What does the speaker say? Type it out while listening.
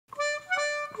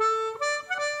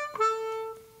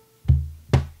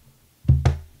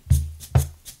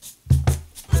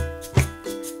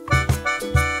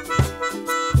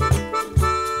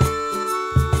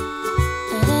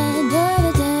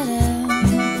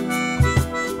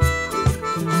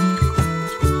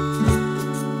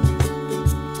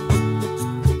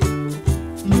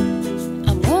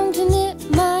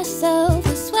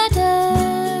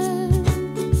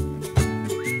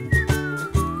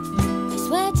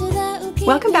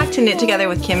Welcome back to Knit Together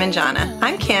with Kim and Jonna.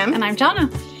 I'm Kim. And I'm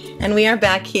Jonna. And we are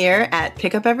back here at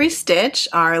Pick Up Every Stitch,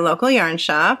 our local yarn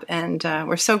shop. And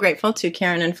we're so grateful to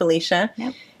Karen and Felicia.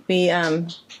 Yep. We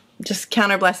just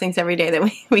count our blessings every day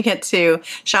that we get to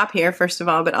shop here, first of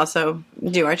all, but also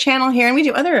do our channel here. And we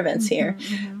do other events here.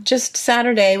 Mm-hmm. Just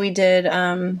Saturday we did...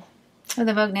 the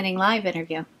Vogue Knitting Live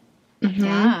interview. Mm-hmm.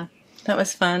 Yeah. That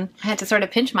was fun. I had to sort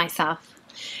of pinch myself.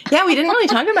 Yeah, we didn't really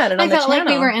talk about it on the channel. I felt like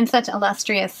we were in such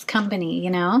illustrious company,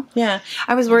 you know? Yeah.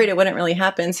 I was worried it wouldn't really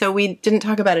happen, so we didn't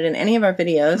talk about it in any of our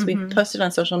videos. Mm-hmm. We posted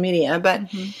on social media, but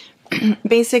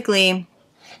basically,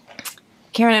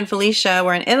 Karen and Felicia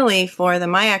were in Italy for the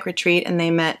Mayak retreat, and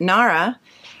they met Nara.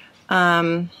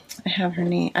 I have her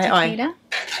name.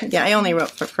 I only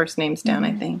wrote her first names down,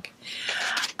 I think.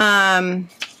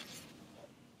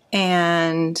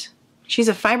 And she's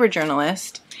a fiber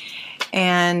journalist,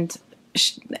 and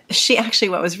she actually,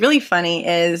 what was really funny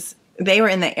is they were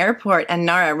in the airport and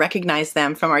Nara recognized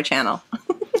them from our channel.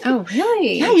 Oh,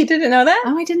 really? Yeah, you didn't know that?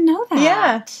 Oh, I didn't know that.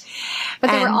 Yeah.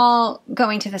 But they were all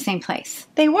going to the same place.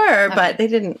 They were, but they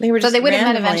didn't. They were just so they would have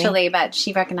met randomly. eventually, but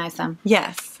she recognized them.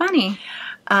 Yes. Funny.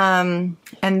 And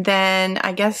then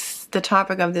I guess the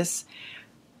topic of this,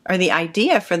 or the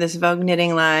idea for this Vogue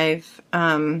Knitting Live,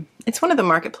 it's one of the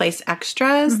Marketplace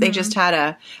extras. They just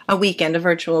had a weekend, a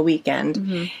virtual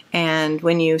weekend. And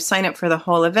when you sign up for the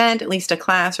whole event, at least a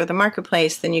class or the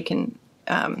Marketplace, then you can,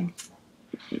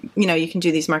 you can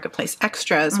do these Marketplace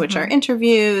extras, which are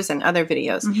interviews and other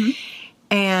videos.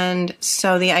 And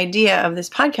so the idea of this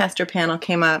podcaster panel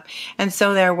came up. And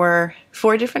so there were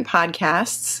 4 different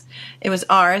podcasts. It was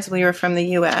ours. We were from the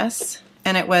U.S.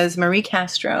 And it was Marie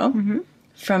Castro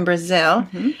from Brazil.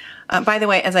 By the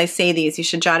way, as I say these, you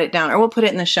should jot it down, or we'll put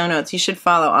it in the show notes. You should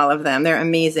follow all of them. They're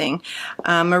amazing.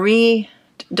 Marie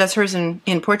does hers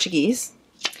in Portuguese.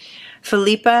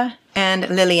 Filipa and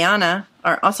Liliana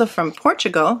are also from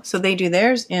Portugal, so they do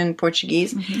theirs in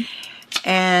Portuguese.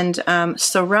 And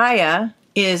Soraya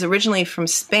is originally from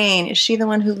Spain. Is she the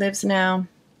one who lives now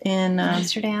in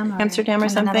Amsterdam or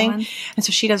something? And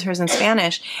so she does hers in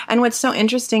Spanish. And what's so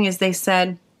interesting is they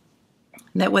said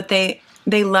that what they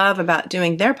love about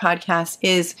doing their podcast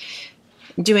is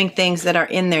doing things that are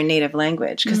in their native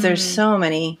language, because there's so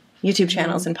many YouTube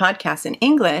channels and podcasts in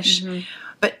English,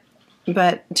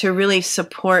 but to really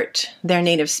support their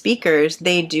native speakers,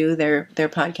 they do their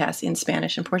podcasts in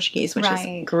Spanish and Portuguese, which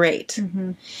is great.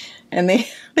 And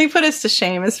they put us to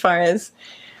shame as far as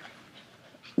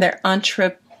their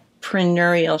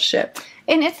entrepreneurship.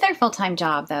 And it's their full-time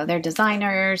job, though. They're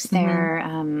designers,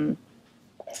 they're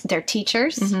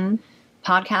teachers,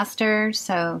 podcasters,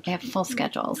 so they have full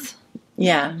schedules.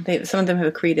 Yeah, some of them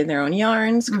have created their own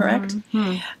yarns, correct?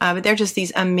 But they're just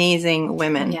these amazing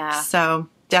women. Yeah. So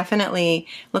definitely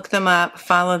look them up,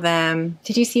 follow them.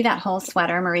 Did you see that whole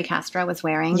sweater Marie Castro was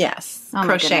wearing? Yes. Oh,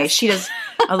 crochet. She does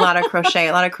a lot of crochet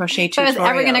tutorials. If I was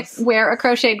ever going to wear a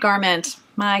crocheted garment,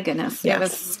 my goodness, it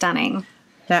was stunning.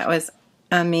 That was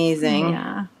amazing.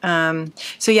 Yeah.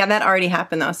 So yeah, that already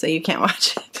happened though, so you can't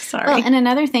watch it. Sorry. Well, and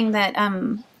another thing that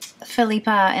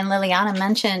Filipa and Liliana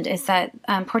mentioned is that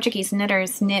Portuguese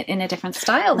knitters knit in a different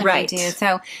style than we do.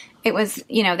 So it was,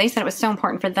 they said it was so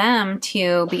important for them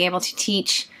to be able to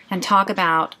teach and talk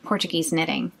about Portuguese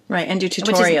knitting. Right, and do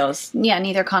tutorials.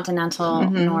 Neither continental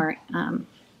nor...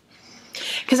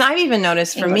 Because I've even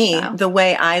noticed for me, the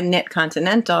way I knit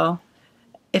continental,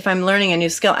 if I'm learning a new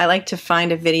skill, I like to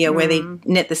find a video where they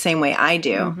knit the same way I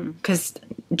do. Because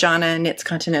Jonna knits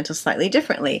continental slightly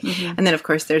differently. And then, of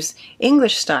course, there's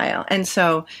English style. And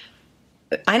so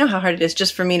I know how hard it is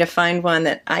just for me to find one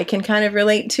that I can kind of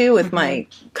relate to with my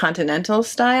continental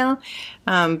style.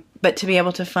 But to be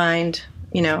able to find,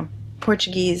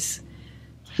 Portuguese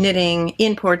knitting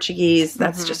in Portuguese,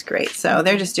 that's just great. So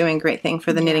they're just doing a great thing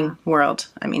for the knitting world.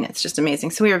 I mean, it's just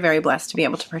amazing. So we were very blessed to be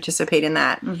able to participate in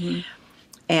that.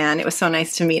 And it was so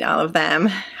nice to meet all of them.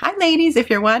 Hi, ladies, if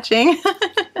you're watching.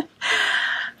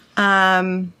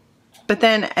 But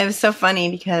then it was so funny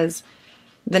because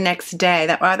the next day,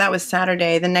 that was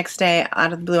Saturday, the next day,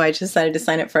 out of the blue, I decided to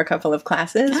sign up for a couple of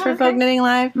classes for Vogue Knitting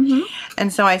Live.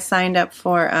 And so I signed up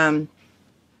for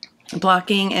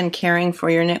blocking and caring for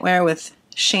your knitwear with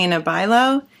Shayna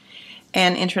Bilo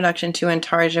and Introduction to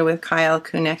Intarsia with Kyle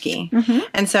Kunecki.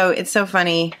 And so it's so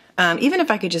funny. Even if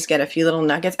I could just get a few little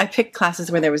nuggets, I picked classes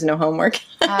where there was no homework.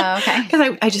 Oh, okay.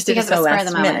 Because I just did it so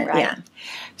last minute. Right? Yeah.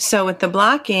 So with the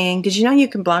blocking, did you know you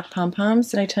can block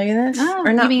pom-poms? Did I tell you this? Oh,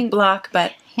 or not you mean block,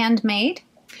 but... handmade?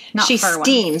 Not she fur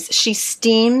steams. ones. She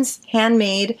steams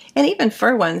handmade, and even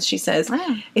fur ones, she says.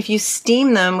 Oh. If you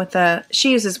steam them with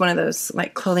she uses one of those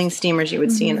like clothing steamers you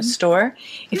would see in a store.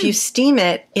 If you steam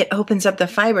it, it opens up the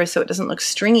fiber so it doesn't look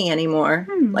stringy anymore,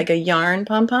 like a yarn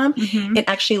pom-pom. It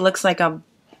actually looks like a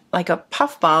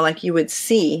puffball like you would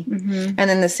see. And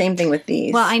then the same thing with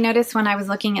these. Well, I noticed when I was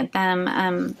looking at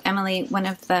them, Emily, one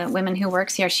of the women who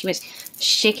works here, she was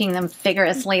shaking them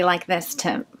vigorously like this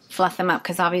to fluff them up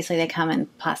because obviously they come in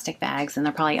plastic bags and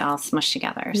they're probably all smushed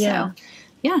together. Yeah. So,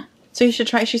 yeah. So you should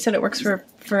try. She said it works for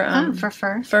fur.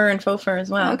 Fur and faux fur as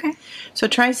well. Okay. So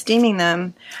try steaming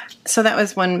them. So that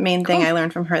was one main thing I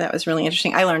learned from her. That was really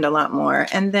interesting. I learned a lot more.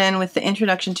 And then with the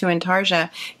introduction to Intarsia,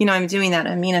 I'm doing that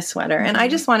Amina sweater, and I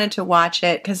just wanted to watch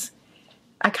it because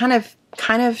I kind of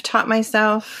taught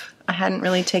myself. I hadn't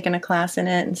really taken a class in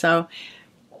it, and so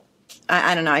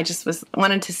I don't know. I just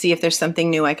wanted to see if there's something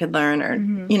new I could learn, or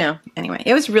Anyway,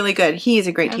 it was really good. He is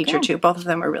a great teacher too. Both of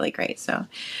them were really great. So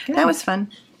that was fun.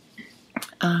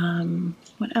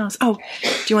 What else? Oh, do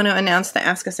you want to announce the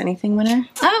Ask Us Anything winner?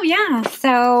 Oh, yeah.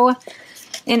 So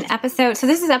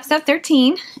this is episode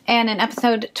 13, and in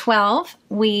episode 12,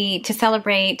 to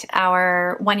celebrate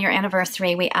our 1-year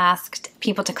anniversary, we asked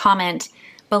people to comment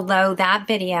below that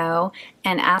video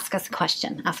and ask us a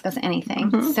question, ask us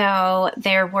anything. So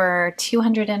there were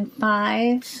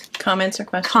 205 comments or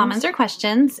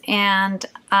questions, and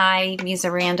I used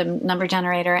a random number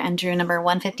generator and drew number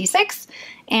 156.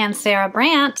 And Sarah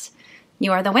Brandt,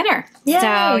 you are the winner. Yay.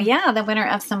 So yeah, the winner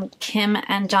of some Kim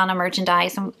and Jonna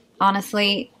merchandise. And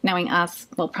honestly, knowing us,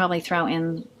 we'll probably throw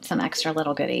in some extra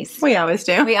little goodies. We always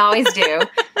do.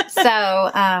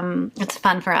 So it's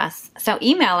fun for us. So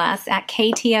email us at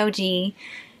KTOG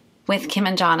with Kim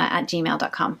and Jonna at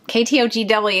gmail.com.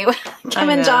 KTOGW, Kim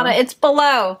and Jonna, it's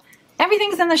below.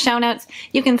 Everything's in the show notes.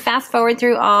 You can fast forward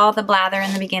through all the blather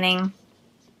in the beginning.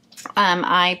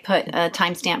 I put a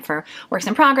timestamp for works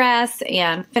in progress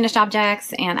and finished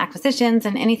objects and acquisitions,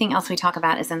 and anything else we talk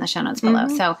about is in the show notes below.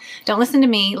 So don't listen to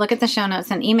me. Look at the show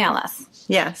notes and email us.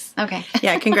 Yes. Okay.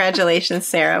 Yeah, congratulations,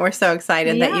 Sarah. We're so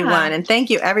excited that you won. And thank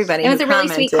you, everybody. It was a really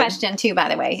sweet question, too, by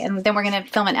the way. And then we're going to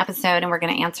film an episode and we're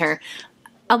going to answer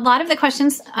a lot of the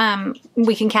questions.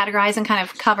 We can categorize and kind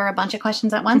of cover a bunch of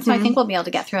questions at once. So I think we'll be able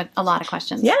to get through a lot of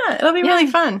questions. Yeah, it'll be really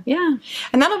fun. Yeah.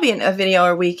 And that'll be a video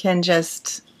where we can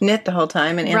just knit the whole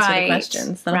time and answer the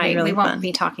questions. That'll be really fun. We won't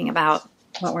be talking about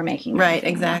what we're making. Right,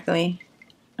 exactly.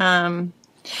 Yeah,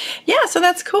 so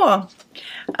that's cool.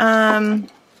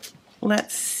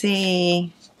 Let's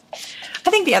see.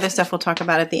 I think the other stuff we'll talk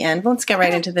about at the end. Let's get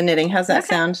right into the knitting. How's that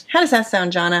sound? How does that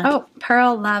sound, Jonna? Oh,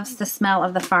 Pearl loves the smell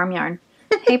of the farm yarn.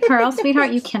 Hey, Pearl,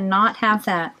 sweetheart, you cannot have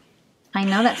that. I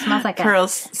know that smells like that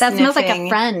smells like a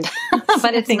friend,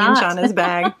 but it's not. In Jonna's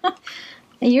bag.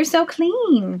 You're so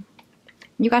clean.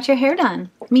 You got your hair done.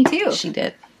 Me too. She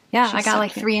did. Yeah, I got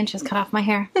like 3 inches cut off my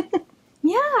hair.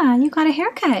 Yeah, you got a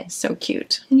haircut. So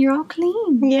cute. And you're all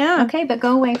clean. Yeah. Okay, but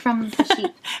go away from the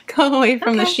sheep. Go away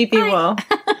from the sheepy wool.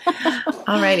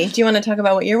 Alrighty. Do you want to talk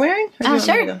about what you're wearing?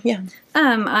 Sure. Yeah.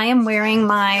 I am wearing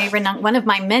one of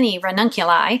my many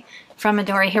Ranunculi from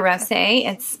Midori Hirose.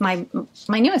 It's my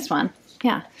newest one.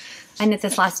 Yeah. I knit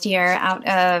this last year out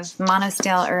of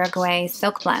Monostil Uruguay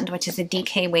Silk Blend, which is a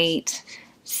DK weight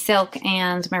silk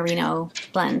and merino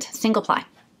blend, single ply.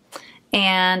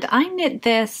 And I knit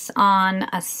this on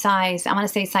a size, I want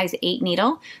to say size 8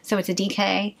 needle. So it's a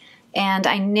DK. And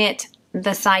I knit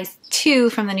the size 2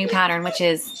 from the new pattern, which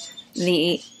is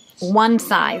the 1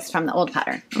 size from the old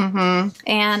pattern.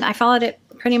 And I followed it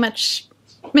pretty much.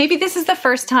 Maybe this is the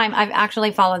first time I've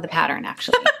actually followed the pattern,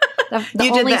 actually.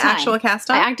 You did the actual cast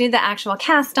on? I did the actual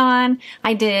cast on.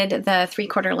 I did the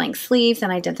 3/4 length sleeves,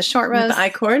 and I did the short rows. With the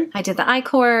I-cord? I did the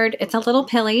I-cord. It's a little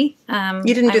pilly. You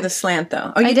didn't do the slant,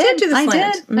 though. Oh, you did do the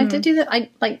slant. I did do the,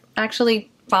 I actually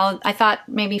followed, I thought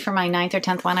maybe for my 9th or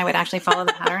 10th one I would actually follow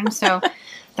the pattern, so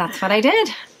that's what I did.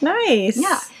 Nice.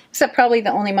 Yeah. Except probably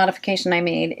the only modification I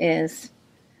made is,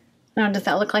 does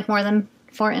that look like more than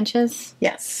 4 inches?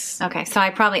 Yes. Okay, so I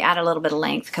probably add a little bit of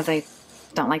length because I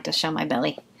don't like to show my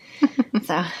belly.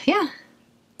 So, yeah.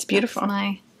 It's beautiful.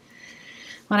 That's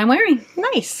what I'm wearing.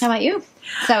 Nice. How about you?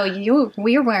 So, you're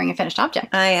wearing a finished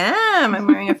object. I am. I'm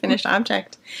wearing a finished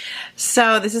object.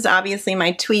 So, this is obviously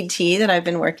my tweed tee that I've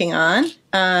been working on.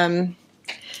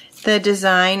 The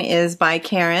design is by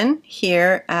Karen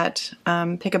here at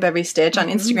Pick Up Every Stitch. On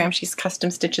Instagram, she's Custom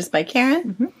Stitches by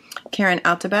Karen. Karen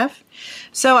Altabef.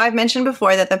 So, I've mentioned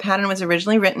before that the pattern was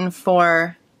originally written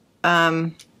for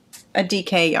a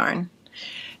DK yarn.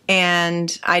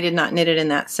 And I did not knit it in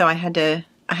that, so I had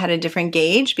a different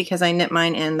gauge because I knit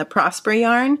mine in the Prosper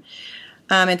yarn.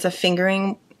 It's a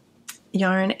fingering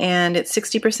yarn, and it's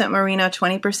 60% merino,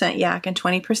 20% yak, and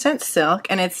 20% silk,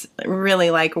 and it's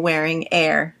really like wearing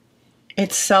air.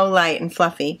 It's so light and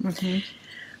fluffy.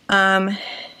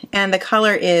 And the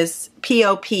color is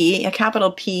POP, a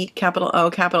capital P, capital O,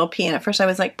 capital P. And at first I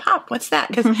was like, pop, what's that?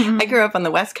 Because I grew up on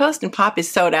the West Coast, and pop is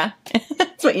soda.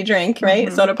 That's what you drink,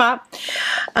 right? Soda pop.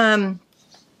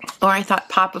 Or I thought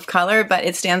pop of color, but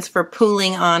it stands for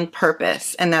pooling on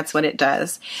purpose, and that's what it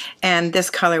does. And this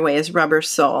colorway is rubber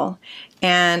sole.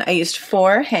 And I used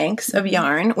 4 hanks of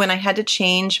yarn. When I had to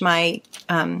change my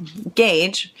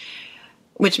gauge,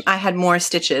 which I had more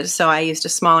stitches, so I used a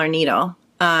smaller needle.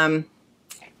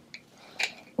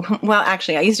 Well,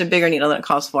 actually, I used a bigger needle than it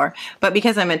calls for, but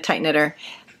because I'm a tight knitter,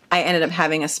 I ended up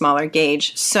having a smaller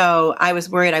gauge. So I was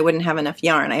worried I wouldn't have enough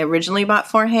yarn. I originally bought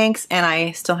 4 hanks, and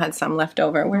I still had some left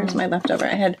over. Where's my leftover?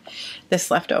 I had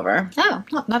this left over. Oh,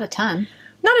 not a ton.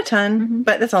 Not a ton,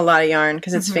 but that's a lot of yarn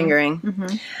because it's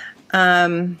fingering.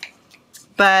 But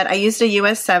I used a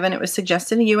US 7. It was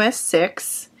suggested a US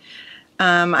 6.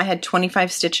 I had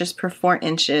 25 stitches per 4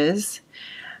 inches.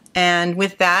 And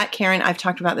with that, Karen, I've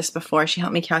talked about this before. She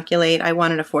helped me calculate. I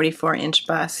wanted a 44-inch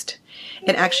bust.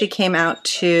 It actually came out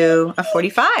to a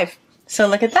 45. So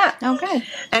look at that. Oh, good.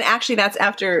 And actually, that's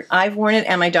after I've worn it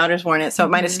and my daughter's worn it. So it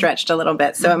might have stretched a little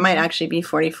bit. So it might actually be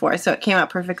 44. So it came out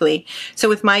perfectly. So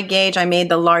with my gauge, I made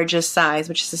the largest size,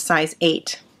 which is a size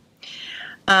 8.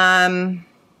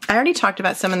 I already talked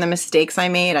about some of the mistakes I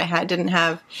made.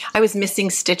 I was missing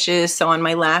stitches, so on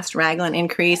my last raglan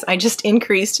increase, I just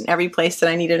increased in every place that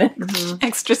I needed an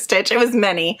extra stitch. It was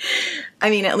many. I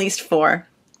mean, at least 4.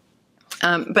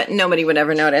 But nobody would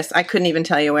ever notice. I couldn't even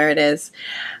tell you where it is.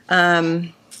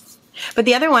 But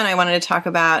the other one I wanted to talk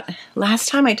about, last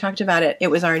time I talked about it, it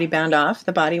was already bound off.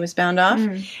 The body was bound off,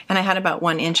 and I had about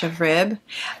 1 inch of rib.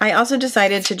 I also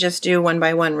decided to just do 1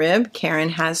 by 1 rib. Karen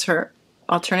has her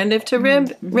alternative to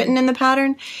rib written in the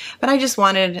pattern, but I just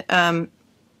wanted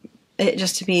it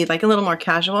just to be like a little more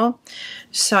casual.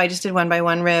 So I just did 1 by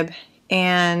 1 rib,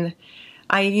 and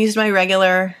I used my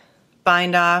regular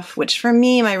bind off, which for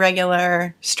me, my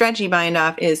regular stretchy bind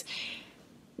off is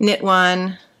knit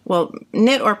 1, well,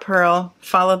 knit or purl,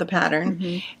 follow the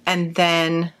pattern, and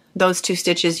then those 2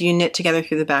 stitches you knit together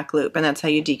through the back loop, and that's how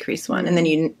you decrease 1. And then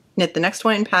you knit the next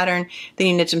one in pattern, then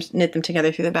you knit them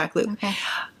together through the back loop. Okay.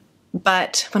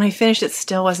 But when I finished, it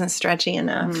still wasn't stretchy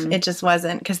enough. It just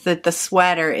wasn't, because the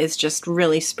sweater is just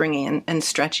really springy and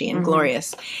stretchy and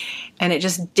glorious. And it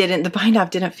just didn't, the bind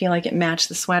off didn't feel like it matched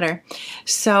the sweater.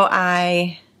 So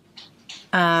I,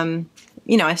 I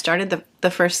started the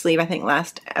first sleeve. I think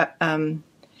last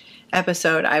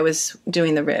episode I was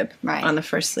doing the rib on the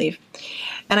first sleeve.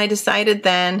 And I decided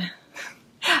then,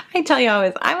 I tell you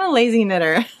always, I'm a lazy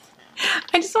knitter.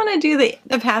 I just want to do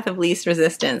the path of least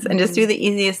resistance and just do the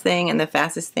easiest thing and the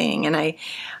fastest thing. And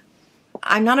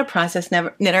I'm not a process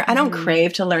knitter. I don't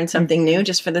crave to learn something new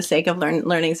just for the sake of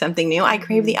learning something new. I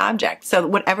crave the object. So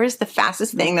whatever is the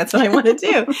fastest thing, that's what I want to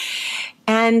do.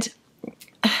 And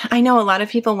I know a lot of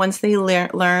people, once they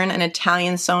learn an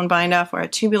Italian sewn bind off or a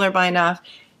tubular bind off,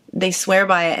 they swear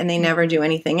by it and they never do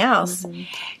anything else.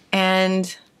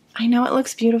 And I know it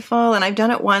looks beautiful, and I've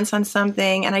done it once on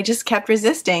something, and I just kept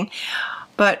resisting.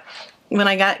 But when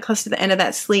I got close to the end of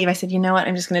that sleeve, I said, you know what,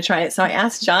 I'm just going to try it. So I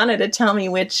asked Jonna to tell me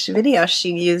which video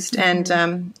she used,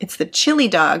 and it's the chili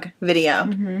dog video.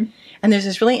 And there's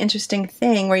this really interesting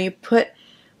thing where you put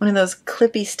one of those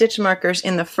clippy stitch markers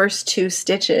in the first 2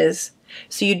 stitches,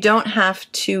 so you don't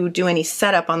have to do any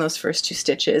setup on those first 2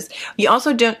 stitches. You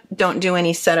also don't do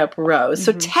any setup rows.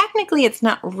 So technically it's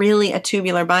not really a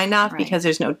tubular bind off because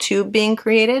there's no tube being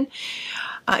created.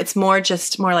 It's more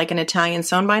like an Italian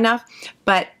sewn bind off.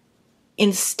 But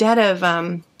instead of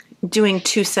doing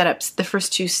 2 setups, the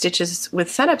first 2 stitches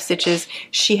with setup stitches,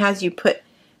 she has you put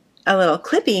a little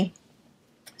clippy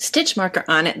stitch marker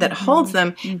on it that holds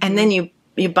them, and then you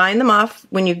bind them off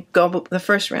when you go the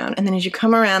first round, and then as you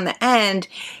come around the end,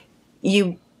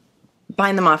 you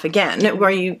bind them off again, where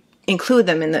you include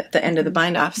them in the end of the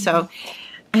bind off. So,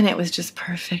 and it was just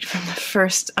perfect from the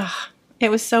first. It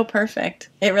was so perfect.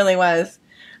 It really was.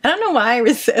 I don't know why I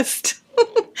resist.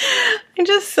 I'm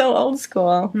just so old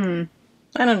school.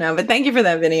 I don't know, but thank you for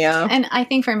that video. And I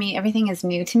think for me, everything is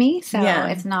new to me, so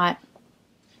it's not.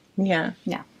 Yeah.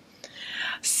 Yeah.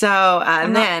 So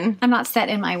I'm not set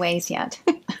in my ways yet.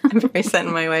 I'm very set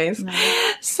in my ways. No.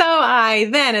 So I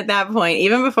then, at that point,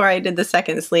 even before I did the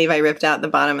second sleeve, I ripped out the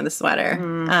bottom of the sweater.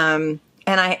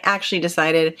 And I actually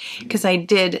decided, because I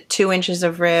did 2 inches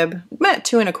of rib, about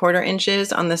 2 1/4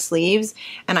 inches on the sleeves,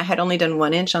 and I had only done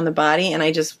 1 inch on the body, and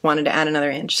I just wanted to add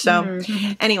another inch. So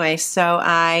anyway, so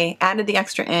I added the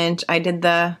extra inch. I did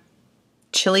the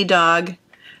chili dog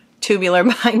tubular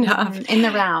bind off. In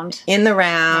the round.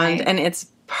 Right. And it's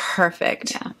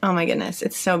perfect. Yeah. Oh my goodness.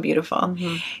 It's so beautiful.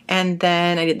 And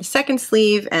then I did the second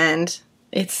sleeve, and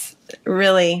it's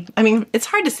really, I mean, it's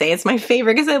hard to say it's my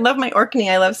favorite because I love my Orkney.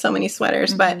 I love so many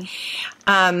sweaters. But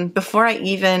before I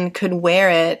even could wear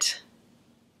it,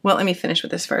 well, let me finish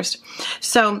with this first.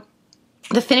 So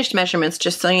the finished measurements,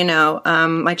 just so you know,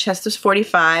 my chest is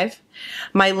 45.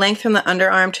 My length from the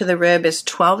underarm to the rib is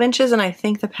 12 inches, and I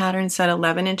think the pattern said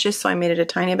 11 inches, so I made it a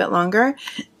tiny bit longer.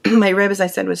 My rib, as I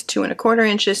said, was 2¼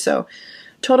 inches, so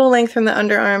total length from the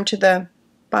underarm to the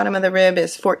bottom of the rib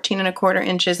is 14¼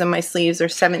 inches, and my sleeves are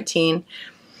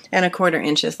 17¼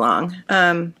 inches long.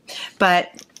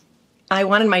 But I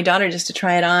wanted my daughter just to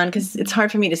try it on because it's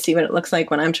hard for me to see what it looks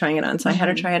like when I'm trying it on, so I had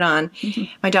her try it on.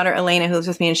 My daughter Elena, who lives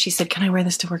with me, and she said, "Can I wear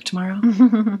this to work tomorrow?"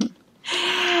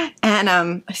 And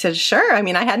I said, sure. I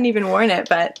mean, I hadn't even worn it,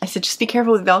 but I said, just be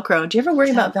careful with Velcro. Do you ever worry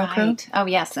about Velcro? Right. Oh,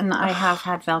 yes, and I have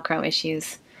had Velcro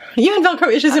issues. You had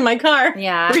Velcro issues in my car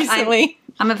recently.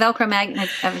 I'm a Velcro magnet,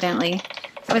 evidently.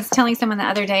 I was telling someone the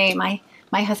other day, my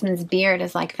husband's beard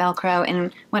is like Velcro,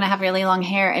 and when I have really long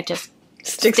hair, it just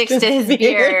sticks to his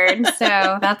beard.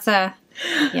 So that's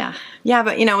yeah. Yeah,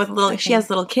 but, you know, she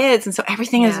has little kids, and so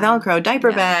everything is Velcro,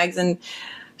 diaper bags and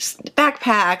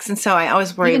backpacks, and so I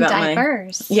always worry about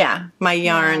diapers. My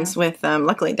yarns with,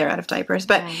 luckily they're out of diapers,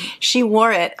 but she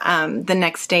wore it the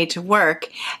next day to work.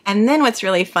 And then what's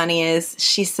really funny is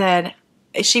she said,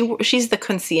 she's the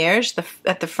concierge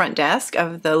at the front desk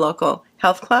of the local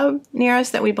health club near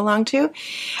us that we belong to.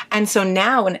 And so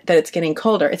now that it's getting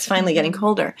colder, it's finally getting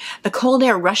colder, the cold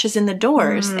air rushes in the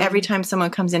doors every time someone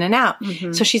comes in and out.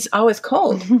 So she's always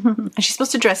cold. And she's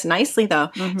supposed to dress nicely, though.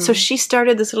 So she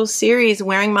started this little series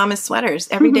wearing Mama's sweaters.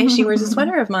 Every day she wears a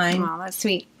sweater of mine. Oh, that's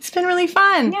sweet. It's been really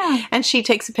fun. Yeah. And she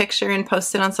takes a picture and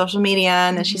posts it on social media,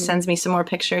 and then she sends me some more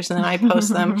pictures, and then I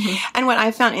post them. And what I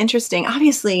found interesting,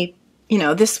 obviously, you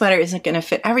know, this sweater isn't going to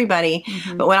fit everybody,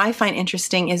 but what I find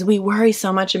interesting is we worry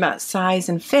so much about size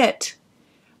and fit.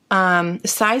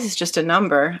 Size is just a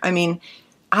number. I mean,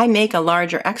 I make a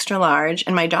large or extra large,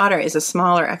 and my daughter is a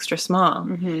small or extra small.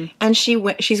 And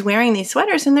she's wearing these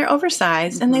sweaters, and they're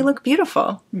oversized, and they look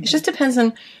beautiful. It just depends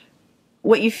on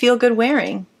what you feel good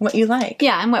wearing, what you like.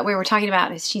 Yeah, and what we were talking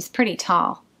about is she's pretty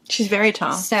tall. She's very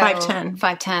tall, so, 5'10".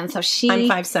 5'10", so I'm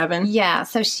 5'7". Yeah,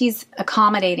 so she's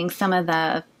accommodating some of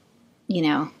the, you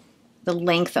know, the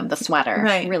length of the sweater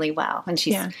really well. And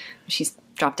she's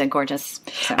drop dead gorgeous.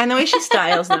 So. And the way she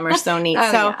styles them are so neat.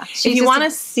 If you want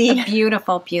to see a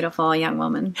beautiful, beautiful young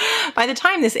woman. By the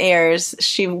time this airs,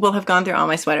 she will have gone through all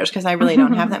my sweaters because I really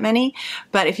don't have that many.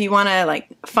 But if you want to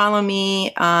follow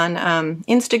me on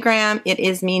Instagram, it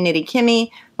is me, Knitty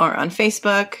Kimmy, or on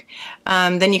Facebook.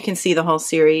 Then you can see the whole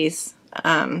series.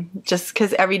 Just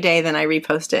because every day then I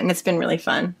repost it, and it's been really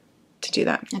fun to do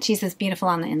that. And she's as beautiful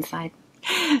on the inside.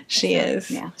 She is.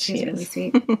 Yeah, she's really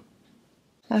sweet.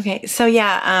 Okay, so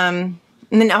and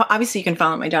then obviously you can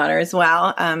follow my daughter as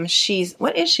well.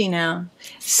 What is she now?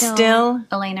 Still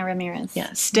Elena Ramirez.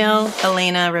 Yeah, still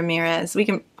Elena Ramirez. We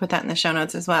can put that in the show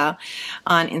notes as well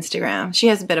on Instagram. She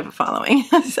has a bit of a following.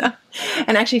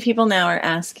 And actually people now are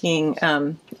asking,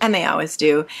 and they always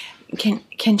do,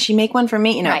 can she make one for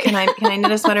me? You know, can I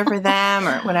knit a sweater for them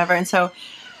or whatever? And so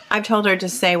I've told her to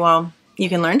say, well, you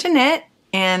can learn to knit.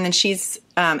 And then she's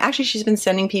been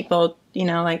sending people, you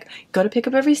know, go to pick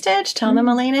up every stitch, tell them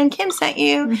Elena and Kim sent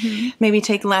you, maybe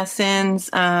take lessons.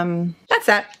 That's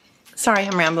that. Sorry,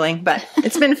 I'm rambling, but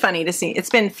it's been funny to see. It's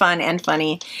been fun and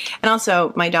funny. And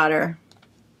also my daughter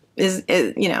is,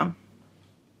 you know,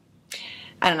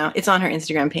 I don't know, it's on her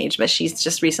Instagram page, but she's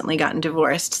just recently gotten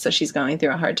divorced, so she's going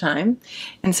through a hard time.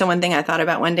 And so one thing I thought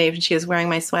about one day when she was wearing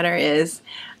my sweater is,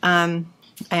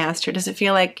 I asked her, does it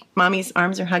feel like Mommy's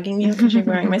arms are hugging you because you're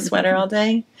wearing my sweater all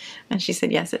day? And she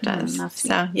said, yes, it does.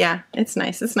 So, yeah, it's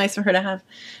nice. It's nice for her to have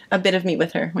a bit of me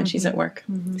with her when she's at work.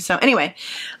 So, anyway,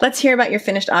 let's hear about your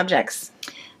finished objects.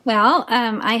 Well,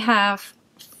 I have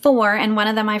 4, and one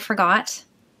of them I forgot.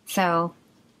 So,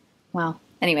 well,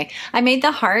 anyway, I made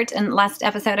the heart, and last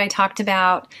episode I talked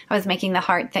about, I was making the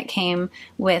heart that came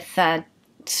with...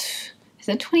 is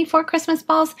it 24 Christmas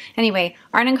balls? Anyway,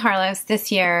 Arne and Carlos,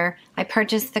 this year, I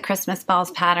purchased the Christmas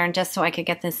balls pattern just so I could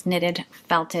get this knitted,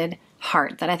 felted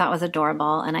heart that I thought was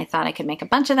adorable. And I thought I could make a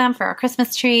bunch of them for our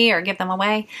Christmas tree or give them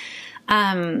away.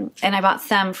 And I bought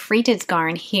some Fritids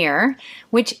garn here,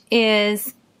 which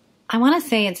is, I want to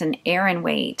say it's an Aran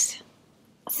weight.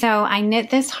 So I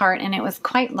knit this heart, and it was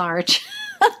quite large.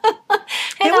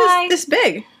 It was this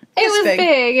big. It was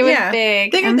big. It was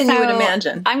big. Bigger than you would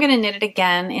imagine. I'm going to knit it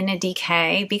again in a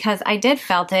DK because I did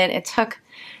felt it. It took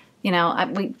You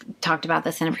know, we talked about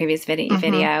this in a previous video.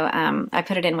 I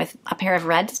put it in with a pair of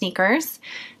red sneakers,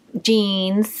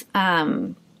 jeans,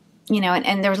 you know,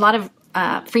 and there was a lot of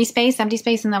free space, empty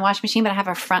space in the washing machine, but I have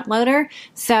a front loader,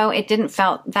 so it didn't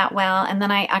felt that well. And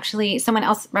then someone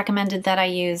else recommended that I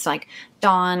use like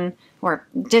Dawn or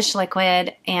dish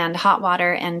liquid and hot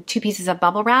water and 2 pieces of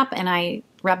bubble wrap, and I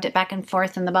rubbed it back and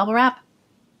forth in the bubble wrap.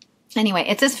 Anyway,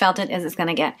 it's as felted as it's going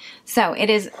to get. So it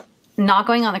is not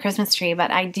going on the Christmas tree, but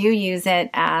I do use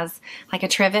it as like a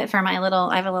trivet for my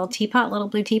I have a little teapot, little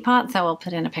blue teapot, so I'll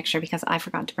put in a picture because I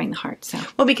forgot to bring the heart. So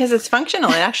well, because it's functional.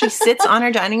 It actually sits on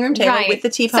our dining room table with the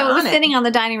teapot on it. So it was sitting on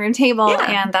the dining room table,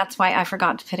 and that's why I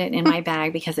forgot to put it in my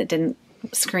bag because it didn't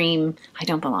scream, I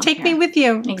don't belong Take here. me with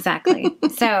you. Exactly.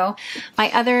 So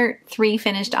my other 3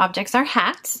 finished objects are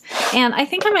hats. And I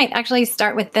think I might actually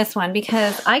start with this one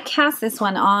because I cast this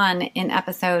one on in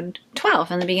episode 12,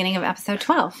 in the beginning of episode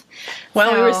 12.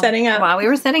 While we were setting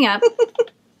up.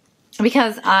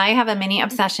 Because I have a mini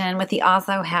obsession with the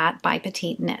Oslo hat by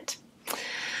Petite Knit.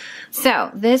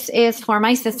 So this is for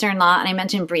my sister-in-law, and I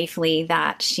mentioned briefly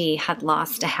that she had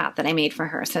lost a hat that I made for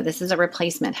her. So this is a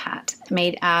replacement hat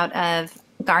made out of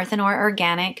Garthenor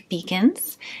organic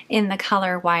beacons in the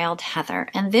color Wild Heather.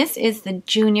 And this is the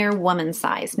junior woman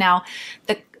size. Now,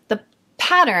 the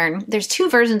pattern, there's 2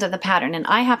 versions of the pattern, and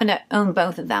I happen to own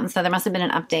both of them, so there must have been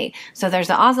an update. So there's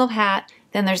the Oslo hat,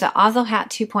 then there's the Oslo hat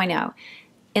 2.0.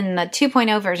 In the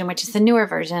 2.0 version, which is the newer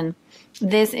version,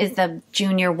 this is the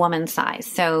junior woman size.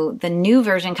 So the new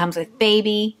version comes with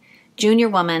baby, junior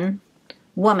woman,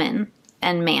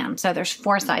 and man. So there's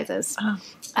 4 sizes.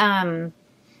 Oh.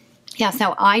 Yeah,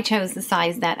 so I chose the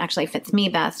size that actually fits me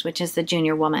best, which is the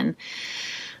junior woman.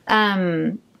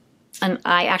 And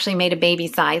I actually made a baby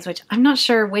size, which I'm not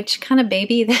sure which kind of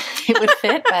baby that it would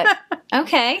fit, but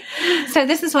okay. So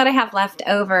this is what I have left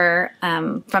over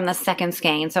from the second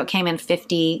skein. So it came in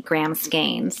 50-gram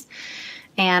skeins.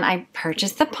 And I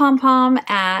purchased the pom-pom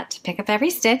at Pick Up Every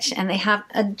Stitch, and they have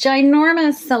a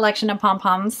ginormous selection of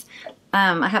pom-poms.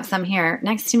 I have some here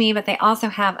next to me, but they also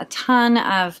have a ton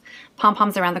of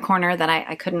pom-poms around the corner that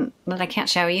I can't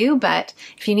show you. But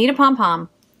if you need a pom-pom,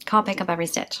 call Pick Up Every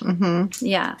Stitch. Mm-hmm.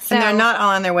 Yeah. So, and they're not all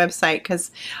on their website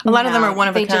because a lot of them are one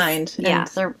of a kind.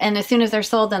 And as soon as they're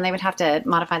sold, then they would have to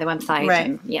modify the website. Right.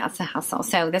 And, it's a hassle.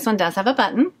 So this one does have a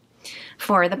button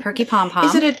for the perky pom-pom.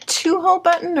 Is it a 2-hole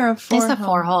button or a 4-hole? It's a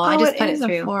 4-hole. I just put it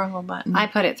through. A 4-hole button. I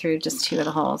put it through just 2 of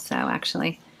the holes. So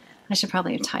actually, I should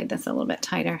probably have tied this a little bit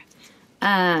tighter.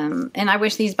 And I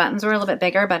wish these buttons were a little bit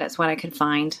bigger, but it's what I could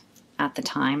find at the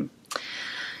time.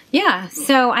 Yeah,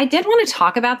 so I did want to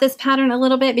talk about this pattern a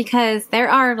little bit because there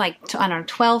are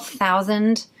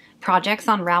 12,000 projects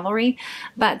on Ravelry,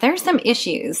 but there's some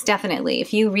issues, definitely.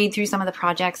 If you read through some of the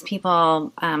projects,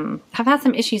 people have had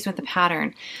some issues with the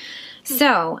pattern.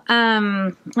 So,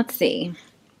 let's see.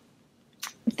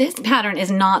 This pattern is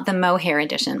not the Mohair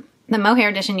edition. The Mohair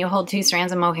edition, you hold 2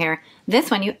 strands of mohair.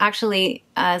 This one, you actually,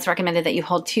 is recommended that you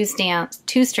hold 2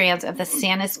 strands of the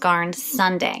Sandnes Garn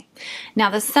Sunday. Now,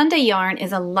 the Sunday yarn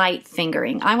is a light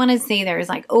fingering. I want to say there's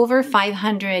over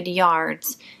 500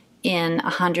 yards in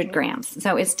 100 grams.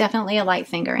 So it's definitely a light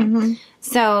fingering. Mm-hmm.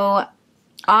 So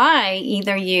I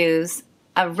either use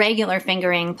a regular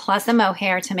fingering plus a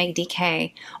mohair to make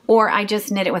DK, or I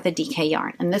just knit it with a DK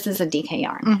yarn. And this is a DK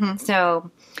yarn. Mm-hmm. So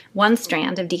 1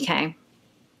 strand of DK.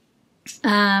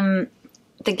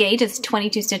 The gauge is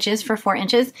 22 stitches for 4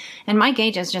 inches, and my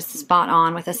gauge is just spot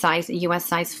on with a US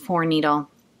size 4 needle.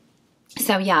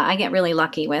 So yeah, I get really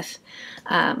lucky with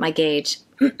my gauge.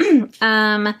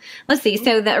 Let's see.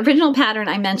 So the original pattern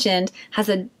I mentioned has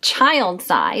a child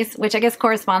size, which I guess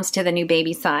corresponds to the new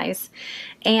baby size,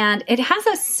 and it has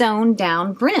a sewn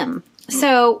down brim.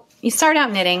 So you start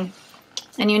out knitting,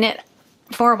 and you knit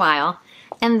for a while,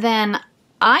 and then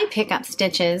I pick up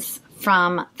stitches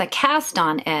from the cast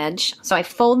on edge. So I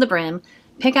fold the brim,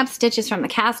 pick up stitches from the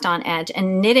cast on edge,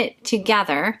 and knit it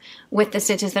together with the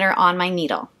stitches that are on my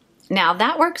needle. Now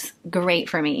that works great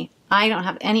for me. I don't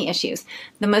have any issues.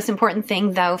 The most important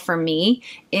thing though for me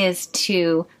is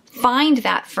to find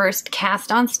that first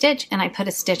cast on stitch, and I put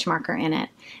a stitch marker in it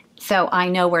so I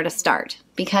know where to start.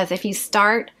 Because if you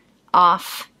start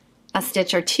off a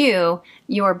stitch or 2,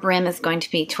 your brim is going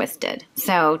to be twisted.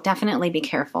 So definitely be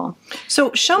careful.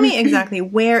 So show me exactly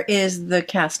where is the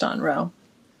cast on row?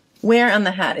 Where on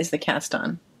the hat is the cast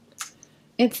on?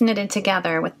 It's knitted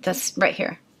together with this right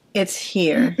here. It's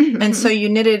here. And so you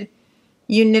knitted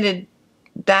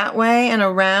that way and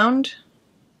around?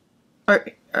 Or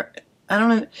I don't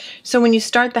know. So when you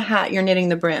start the hat, you're knitting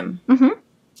the brim. Mm-hmm.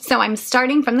 So I'm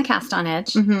starting from the cast on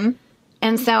edge. Mm-hmm.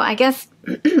 And so I guess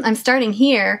I'm starting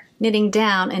here, knitting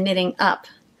down and knitting up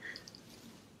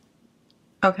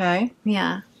Okay.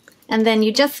 Yeah. And then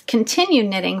you just continue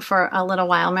knitting for a little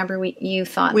while. Remember, you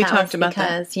thought we that talked was about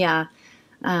because, that. Yeah.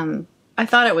 I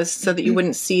thought it was so that you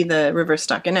wouldn't see the river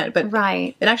stuck in it, but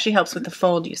right. It actually helps with the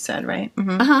fold, you said, right?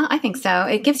 Mm-hmm. I think so.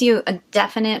 It gives you a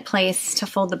definite place to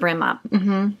fold the brim up.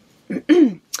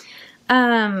 Mm-hmm.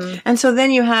 And so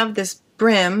then you have this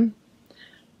brim,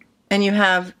 and you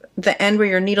have the end where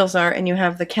your needles are, and you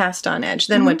have the cast-on edge.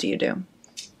 Then what do you do?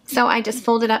 So I just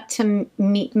fold it up to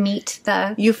meet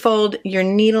the... You fold your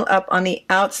needle up on the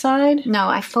outside? No,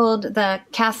 I fold the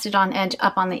casted-on edge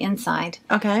up on the inside.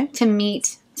 Okay. To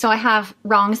meet... So I have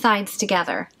wrong sides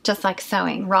together, just like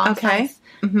sewing. Wrong sides.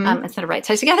 Mm-hmm. Instead of right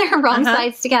sides together, wrong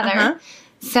sides together.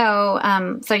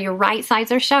 So your right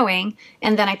sides are showing,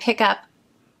 and then I pick up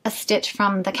a stitch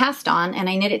from the cast on and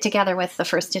I knit it together with the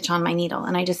first stitch on my needle,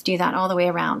 and I just do that all the way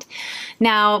around.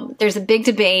 Now, there's a big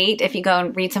debate if you go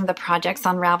and read some of the projects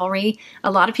on Ravelry.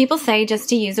 A lot of people say just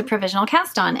to use a provisional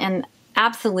cast on, and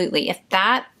absolutely, if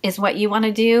that is what you want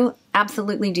to do,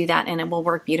 absolutely do that and it will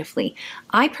work beautifully.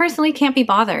 I personally can't be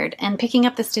bothered, and picking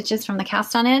up the stitches from the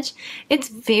cast on edge, it's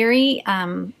very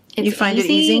it's you find easy.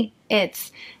 It easy?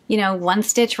 It's, one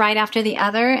stitch right after the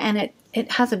other, and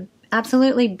it has a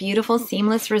absolutely beautiful,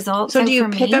 seamless result. So do you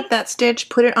pick up that stitch,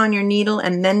 put it on your needle,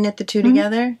 and then knit the two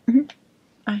together? Mm-hmm.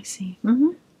 I see.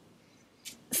 Mm-hmm.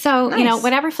 So, nice.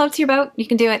 Whatever floats your boat, you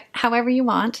can do it however you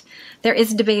want. There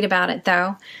is debate about it,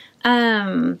 though.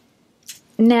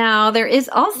 Now, there is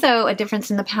also a difference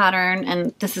in the pattern,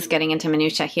 and this is getting into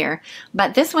minutia here,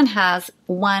 but this one has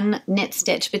one knit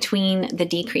stitch between the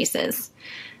decreases.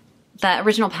 The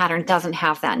original pattern doesn't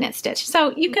have that knit stitch.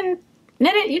 So you can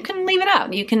knit it, you can leave it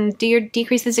out. You can do your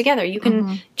decreases together. You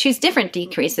can choose different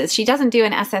decreases. She doesn't do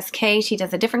an SSK. She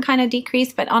does a different kind of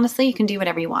decrease, but honestly, you can do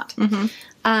whatever you want.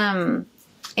 And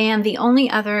the only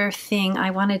other thing I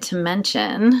wanted to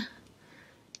mention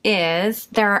is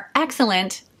there are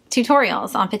excellent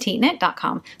tutorials on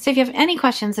PetiteKnit.com. So if you have any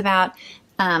questions about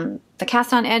the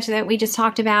cast-on edge that we just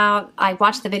talked about, I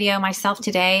watched the video myself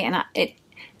today, and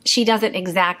she does it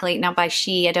exactly. Now, by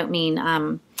she, I don't mean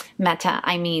Meta.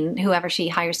 I mean whoever she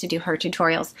hires to do her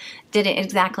tutorials did it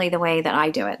exactly the way that I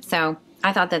do it. So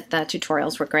I thought that the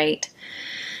tutorials were great.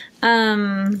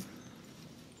 Was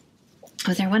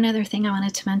there one other thing I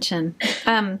wanted to mention?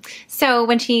 So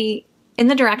in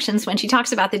the directions, when she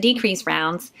talks about the decrease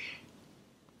rounds,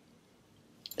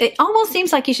 it almost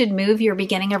seems like you should move your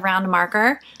beginning of round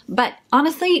marker, but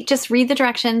honestly, just read the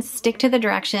directions, stick to the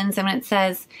directions, and when it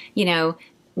says,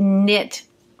 knit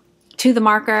to the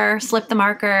marker, slip the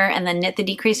marker, and then knit the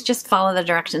decrease, just follow the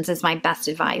directions is my best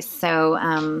advice.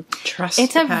 So trust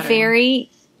it's the a pattern.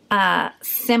 very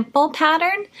simple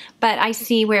pattern, but I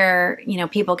see where,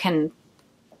 people can,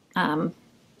 wonder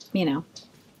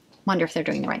if they're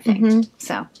doing the right thing.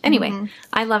 So anyway,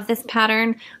 I love this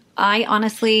pattern. I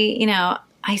honestly,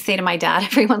 I say to my dad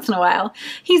every once in a while,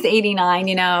 he's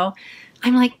 89,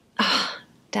 I'm like, oh,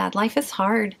 Dad, life is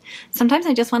hard. Sometimes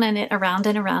I just want to knit around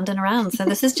and around and around. So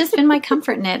this has just been my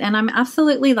comfort knit, and I'm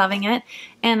absolutely loving it.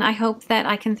 And I hope that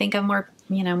I can think of more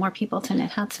people to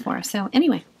knit hats for. So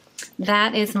anyway,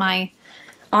 that is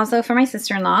also for my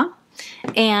sister-in-law.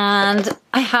 And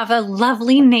I have a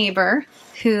lovely neighbor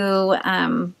who,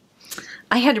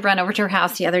 I had to run over to her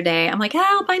house the other day. I'm like,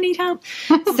 help, I need help.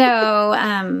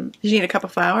 So, did you need a cup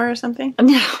of flour or something?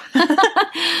 No.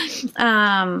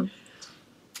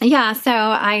 Yeah, so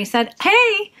I said,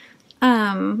 hey,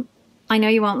 I know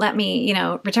you won't let me,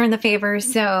 return the favor,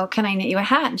 so can I knit you a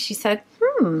hat? And she said,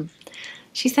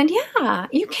 She said, yeah,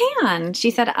 you can.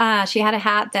 She said she had a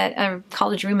hat that a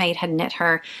college roommate had knit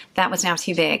her that was now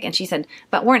too big. And she said,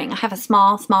 but warning, I have a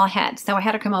small head. So I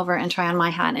had her come over and try on my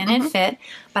hat, and it fit.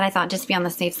 But I thought, just to be on the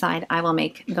safe side, I will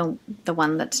make the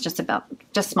one that's just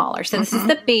smaller. So this is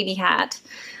the baby hat.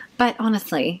 But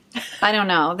honestly, I don't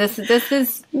know. This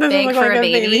is big for a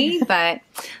baby. But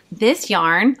this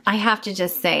yarn, I have to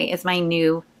just say, is my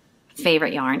new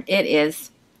favorite yarn. It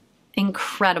is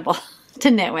incredible to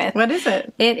knit with. What is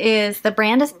it? The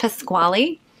brand is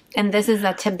Pascuali, and this is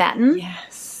a Tibetan.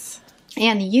 Yes.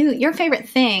 And your favorite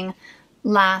thing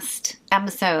last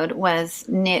episode was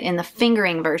knit in the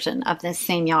fingering version of this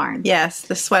same yarn. Yes,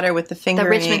 the sweater with the fingering.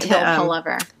 The Richmond Hill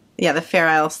pullover. Yeah, the Fair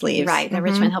Isle sleeves. Right, the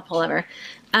Richmond Hill pullover.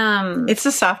 It's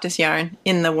the softest yarn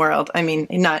in the world. I mean,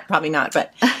 probably not,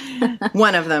 but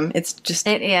one of them. It's just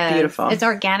beautiful. It's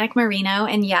organic merino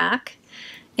and yak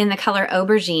in the color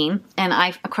aubergine. And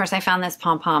of course, I found this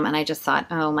pom-pom and I just thought,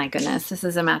 oh my goodness, this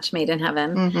is a match made in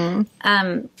heaven.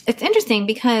 It's interesting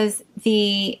because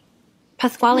the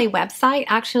Pascuali website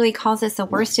actually calls this a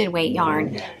worsted weight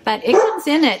yarn, but it comes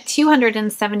in at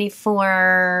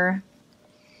 274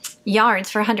 yards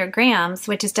for 100 grams,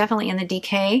 which is definitely in the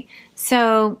DK.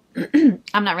 So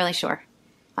I'm not really sure.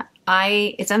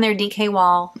 It's on their DK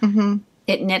wall. Mm-hmm.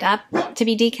 It knit up to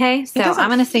be DK. So I'm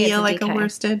going to say it's a like DK. A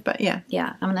worsted, but yeah.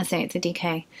 Yeah, I'm going to say it's a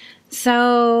DK.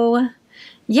 So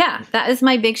yeah, that is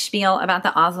my big spiel about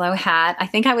the Oslo hat. I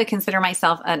think I would consider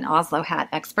myself an Oslo hat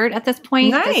expert at this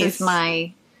point. Nice. This is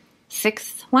my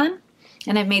 6th one.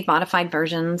 And I've made modified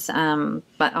versions.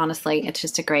 But honestly, it's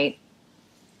just a great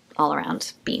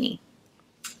all-around beanie.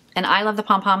 And I love the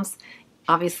pom-poms.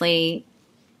 Obviously,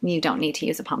 you don't need to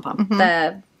use a pom-pom. Mm-hmm.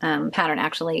 The pattern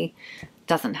actually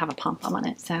doesn't have a pom-pom on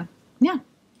it. So, yeah.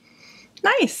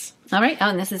 Nice. All right. Oh,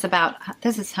 and this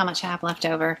is how much I have left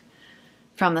over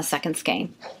from the second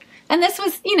skein. And this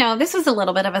was, this was a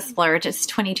little bit of a splurge. It's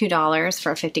 $22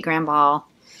 for a 50-gram ball.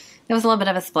 It was a little bit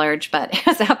of a splurge, but it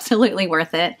was absolutely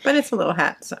worth it. But it's a little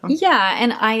hat, so. Yeah,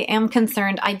 and I am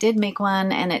concerned. I did make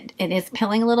one, and it is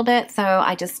pilling a little bit. So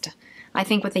I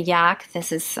think with the yak,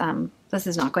 this is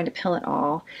not going to pill at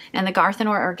all. And the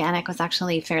Garthenor organic was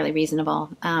actually fairly reasonable.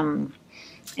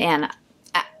 And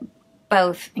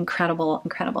both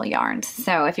incredible yarns.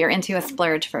 So if you're into a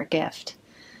splurge for a gift,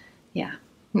 yeah.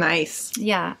 Nice.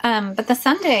 Yeah. But the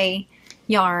Sunday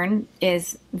yarn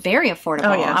is very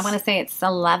affordable. Oh, yes. I want to say it's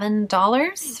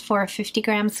 $11 for a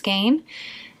 50-gram skein.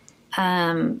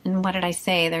 And what did I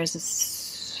say?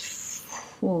 There's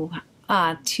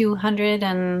 200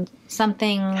 and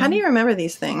something. How do you remember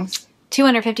these things?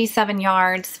 257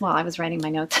 yards. Well, I was writing my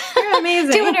notes. You're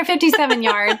amazing. 257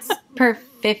 yards per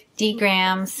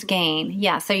 50-gram skein.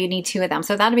 Yeah, so you need 2 of them.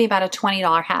 So that'd be about a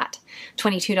 $20 hat,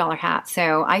 $22 hat.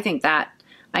 So I think that's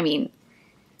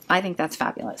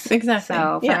fabulous. Exactly.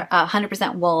 So for a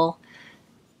 100% wool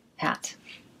hat.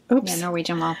 Oops. Yeah,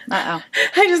 Norwegian wool. Uh-oh.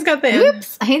 I just got the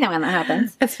Oops. I hate that when that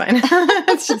happens. It's fine.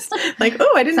 It's just like,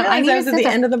 oh, I didn't realize I was at the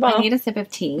end of the ball. I need a sip of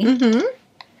tea. Mm-hmm.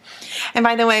 And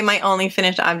by the way, my only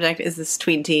finished object is this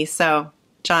tweed tee. So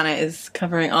Jonna is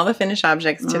covering all the finished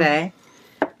objects today.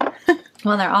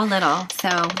 Well, they're all little. So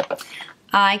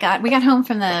we got home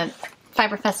from the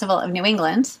Fiber Festival of New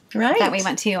England. Right. That we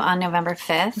went to on November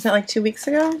 5th. Was that like 2 weeks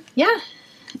ago? Yeah.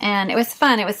 And it was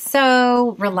fun. It was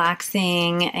so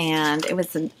relaxing, and it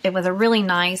was a really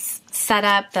nice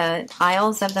setup. The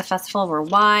aisles of the festival were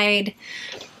wide.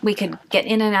 We could get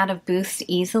in and out of booths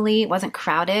easily. It wasn't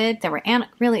crowded. There were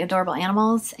really adorable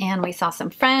animals, and we saw some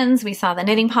friends. We saw the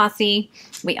Knitting Posse.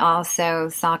 We also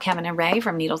saw Kevin and Ray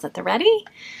from Needles at the Ready,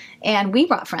 and we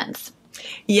brought friends.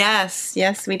 Yes,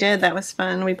 we did. That was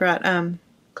fun. We brought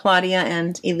Claudia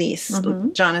and Elise,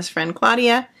 Jonna's friend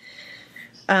Claudia.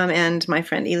 And my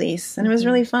friend Elise, and it was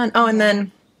really fun. Oh, and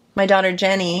then my daughter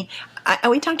Jenny.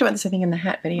 We talked about this, I think, in the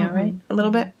hat video, right? A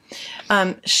little bit.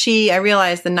 I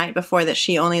realized the night before that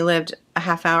she only lived a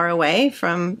half hour away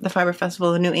from the Fiber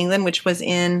Festival of New England, which was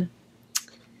in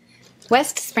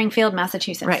West Springfield,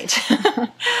 Massachusetts. Right.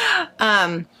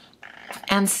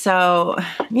 And so,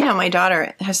 my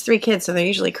daughter has 3 kids, so they're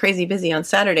usually crazy busy on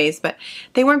Saturdays, but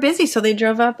they weren't busy, so they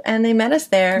drove up and they met us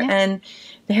there, and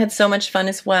they had so much fun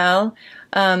as well.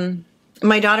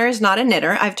 My daughter is not a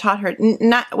knitter. I've taught her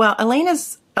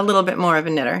Elena's a little bit more of a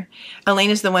knitter.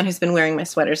 Elena's the one who's been wearing my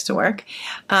sweaters to work.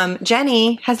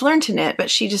 Jenny has learned to knit, but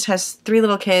she just has 3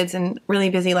 little kids and really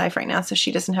busy life right now, so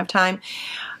she doesn't have time.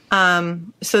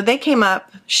 So they came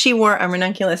up. She wore a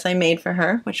ranunculus I made for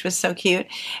her, which was so cute.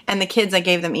 And the kids, I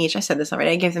gave them each, I said this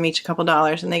already, I gave them each a couple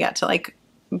dollars, and they got to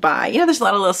buy, there's a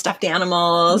lot of little stuffed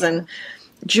animals and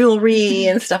jewelry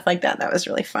and stuff like that. That was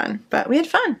really fun. But we had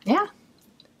fun. Yeah.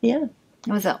 Yeah.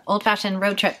 It was an old-fashioned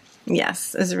road trip.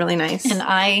 Yes, it was really nice. And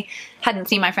I hadn't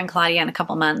seen my friend Claudia in a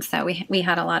couple months, so we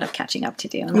had a lot of catching up to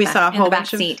do. We saw a whole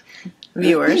bunch of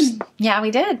viewers. Yeah,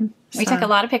 we did. We took a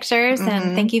lot of pictures,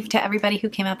 and thank you to everybody who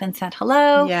came up and said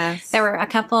hello. Yes. There were a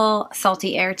couple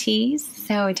salty air tees,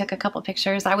 so we took a couple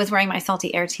pictures. I was wearing my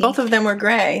salty air tee. Both of them were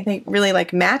gray. They really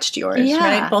matched yours,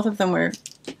 right? Both of them were.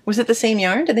 Was it the same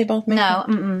yarn? Did they both make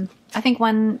No, I think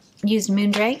one used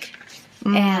Moondrake.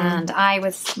 And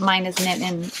mine is knit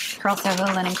in Pearl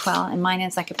Soho linen quill, and mine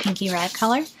is like a pinky red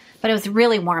color. But it was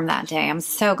really warm that day. I'm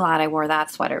so glad I wore that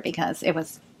sweater because it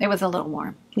was a little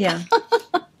warm. Yeah.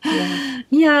 Yeah.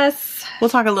 Yes.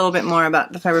 We'll talk a little bit more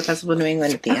about the Fiber Festival of New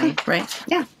England at the end, right?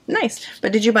 Yeah. Nice.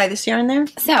 But did you buy this yarn there?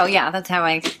 So, yeah, that's how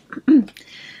I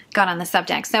got on the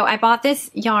subject. So I bought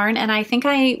this yarn, and I think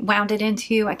I wound it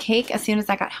into a cake as soon as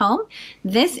I got home.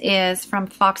 This is from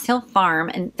Foxhill Farm,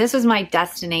 and this was my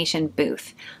destination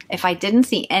booth. If I didn't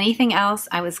see anything else,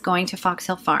 I was going to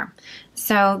Foxhill Farm.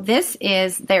 So this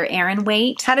is their Aran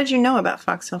weight. How did you know about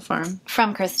Foxhill Farm?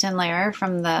 From Kristen Lair,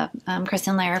 from the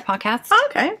Kristen Lair podcast. Oh,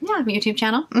 okay. Yeah, YouTube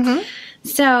channel.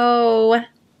 So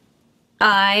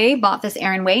I bought this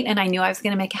Aran weight and I knew I was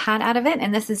going to make a hat out of it.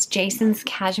 And this is Jason's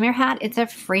Cashmere hat. It's a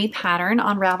free pattern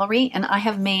on Ravelry. And I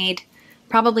have made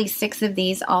probably 6 of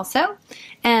these also.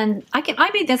 And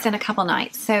I made this in a couple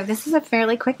nights. So this is a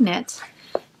fairly quick knit.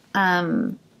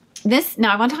 Now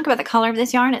I want to talk about the color of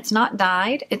this yarn. It's not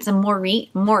dyed. It's a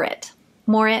Morit.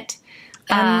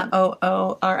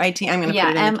 M-O-O-R-I-T. I'm going to put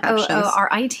it in the captions.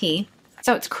 M-O-O-R-I-T.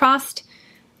 So it's crossed.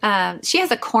 She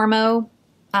has a Cormo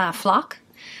flock.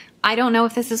 I don't know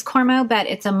if this is Cormo, but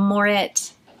it's a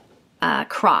Morit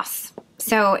cross.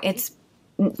 So it's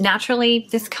naturally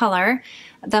this color.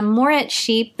 The Morit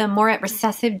sheep, the Morit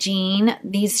recessive gene,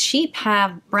 these sheep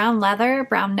have brown leather,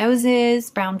 brown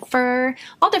noses, brown fur,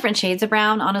 all different shades of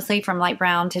brown, honestly, from light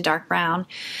brown to dark brown.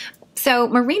 So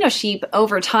merino sheep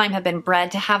over time have been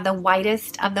bred to have the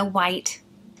whitest of the white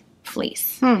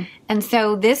fleece. And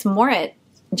so this Morit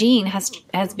gene has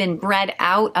been bred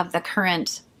out of the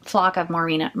current flock of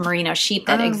merino sheep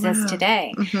that exists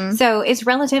today. So it's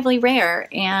relatively rare,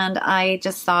 and I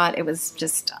just thought it was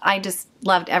I just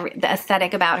loved the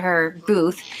aesthetic about her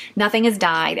booth. Nothing is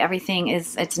dyed. Everything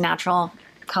is its natural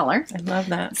color. I love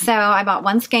that. So I bought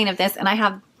 1 skein of this, and I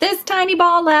have this tiny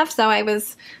ball left, so I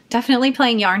was definitely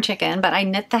playing yarn chicken, but I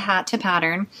knit the hat to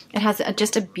pattern. It has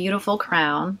just a beautiful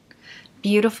crown,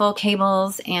 beautiful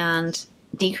cables and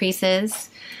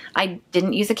decreases. I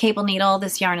didn't use a cable needle.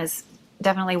 This yarn is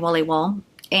definitely woolly wool.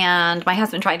 And my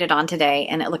husband tried it on today,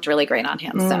 and it looked really great on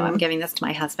him. So I'm giving this to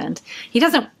my husband. He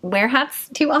doesn't wear hats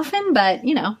too often, but,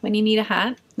 you know, when you need a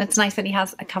hat, it's nice that he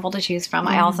has a couple to choose from.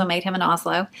 I also made him an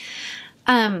Oslo.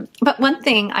 But one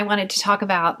thing I wanted to talk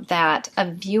about that a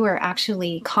viewer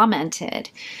actually commented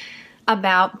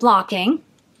about blocking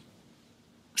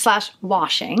 /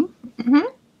 washing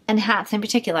and hats in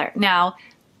particular. Now,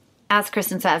 as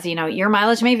Kristen says, you know, your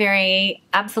mileage may vary.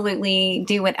 Absolutely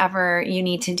do whatever you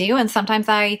need to do. And sometimes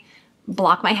I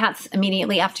block my hats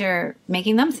immediately after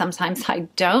making them. Sometimes I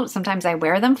don't. Sometimes I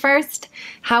wear them first.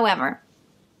 However,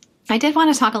 I did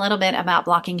want to talk a little bit about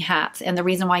blocking hats and the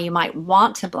reason why you might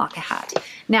want to block a hat.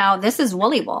 Now, this is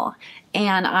woolly wool,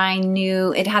 and I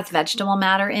knew it has vegetable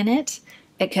matter in it.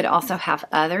 It could also have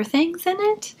other things in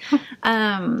it.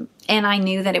 And I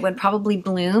knew that it would probably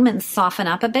bloom and soften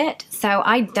up a bit. So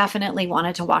I definitely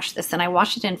wanted to wash this. And I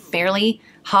washed it in fairly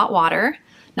hot water,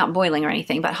 not boiling or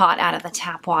anything, but hot out of the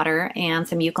tap water and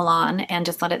some Eucalyptus, and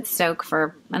just let it soak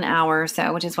for an hour or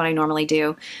so, which is what I normally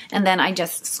do. And then I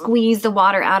just squeeze the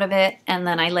water out of it, and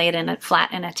then I lay it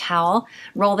flat in a towel,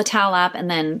 roll the towel up,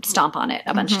 and then stomp on it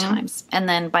a bunch of times. And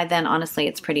then by then, honestly,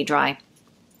 it's pretty dry.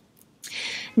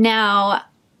 Now,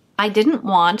 I didn't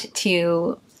want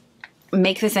to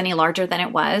make this any larger than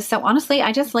it was. So honestly,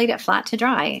 I just laid it flat to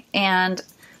dry, and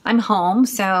I'm home.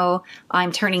 So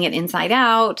I'm turning it inside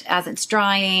out as it's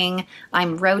drying.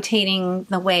 I'm rotating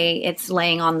the way it's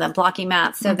laying on the blocking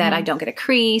mat so that I don't get a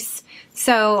crease.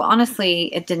 So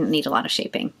honestly, it didn't need a lot of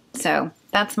shaping. So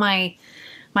that's my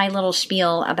little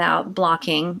spiel about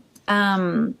blocking.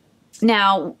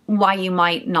 Now, why you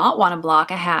might not want to block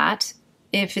a hat.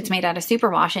 If it's made out of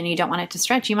superwash and you don't want it to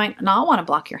stretch, you might not want to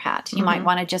block your hat. You might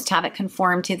want to just have it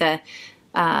conform to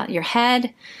your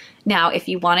head. Now, if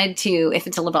you wanted to, if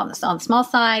it's a little on the small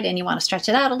side and you want to stretch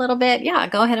it out a little bit, yeah,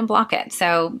 go ahead and block it.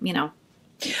 So, you know.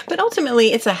 But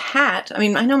ultimately, it's a hat. I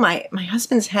mean, I know my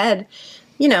husband's head,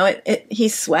 you know, he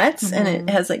sweats and it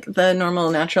has like the normal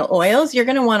natural oils. You're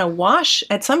going to want to wash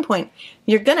at some point.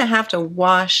 You're going to have to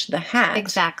wash the hat.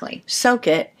 Exactly. Soak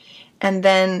it, and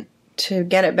then to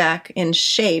get it back in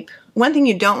shape. One thing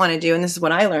you don't want to do, and this is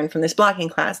what I learned from this blocking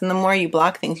class, and the more you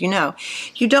block things, you know,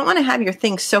 you don't want to have your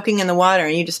thing soaking in the water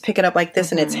and you just pick it up like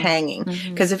this and it's hanging.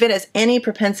 Because if it has any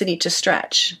propensity to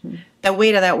stretch, the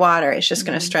weight of that water is just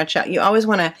going to stretch out. You always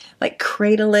want to like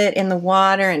cradle it in the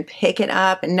water and pick it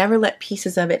up and never let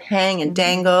pieces of it hang and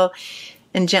dangle.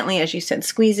 And gently, as you said,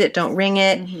 squeeze it, don't wring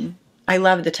it. I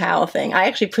love the towel thing. I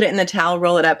actually put it in the towel,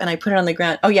 roll it up, and I put it on the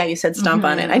ground. Oh yeah, you said stomp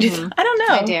on it. I don't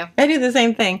know. I do the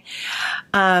same thing.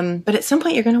 But at some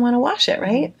point you're going to want to wash it,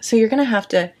 right? So you're going to have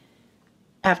to,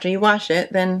 after you wash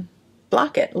it, then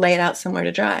block it, lay it out somewhere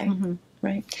to dry,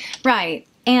 right? Right.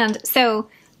 And so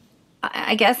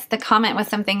I guess the comment was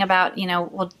something about, you know,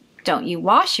 well, don't you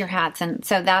wash your hats? And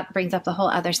so that brings up the whole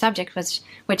other subject,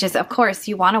 which is, of course,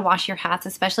 you want to wash your hats,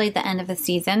 especially at the end of the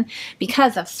season,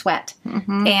 because of sweat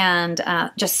and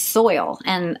just soil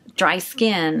and dry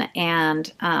skin.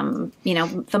 And, you know,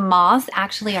 the moths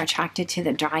actually are attracted to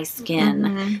the dry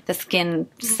skin, the skin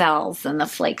cells and the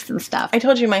flakes and stuff. I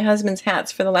told you my husband's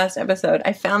hats for the last episode.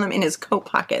 I found them in his coat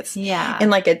pockets. Yeah.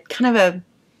 In like a kind of a,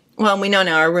 well, we know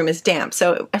now our room is damp,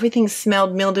 so everything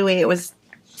smelled mildewy. It was...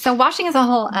 So washing is a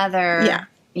whole other...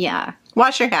 Yeah.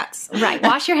 Wash your hats. Right.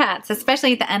 Wash your hats,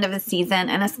 especially at the end of the season,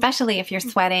 and especially if you're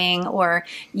sweating or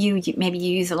maybe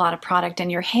you use a lot of product in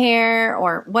your hair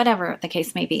or whatever the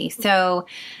case may be. So,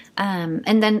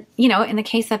 and then, you know, in the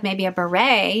case of maybe a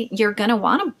beret, you're going to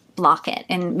want to block it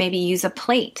and maybe use a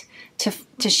plate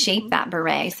to shape that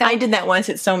beret. So I did that once.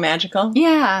 It's so magical.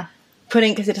 Yeah.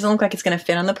 Because it doesn't look like it's going to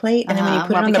fit on the plate. And then when you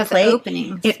put it on the plate,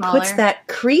 it puts that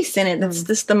crease in it. That's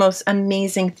just the most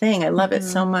amazing thing. I love it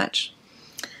so much.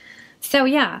 So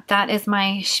yeah, that is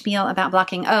my spiel about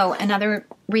blocking. Oh, another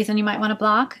reason you might want to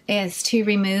block is to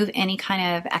remove any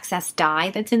kind of excess dye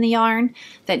that's in the yarn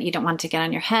that you don't want to get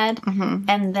on your head.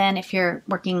 And then if you're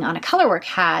working on a colorwork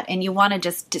hat and you want to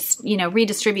just you know,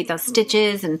 redistribute those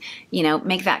stitches and, you know,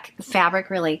 make that fabric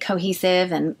really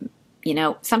cohesive, and, you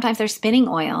know, sometimes there's spinning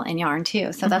oil in yarn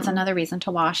too. So that's another reason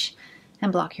to wash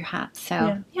and block your hat.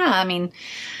 So yeah, I mean,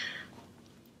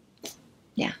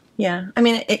 yeah. Yeah. I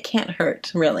mean, it can't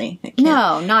hurt, really. It can't.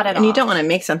 No, not at all. And you don't want to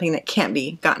make something that can't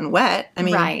be gotten wet. I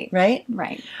mean,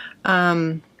 right?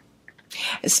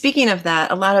 Speaking of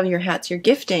that, a lot of your hats you're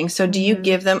gifting. So do you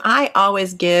give them, I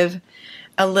always give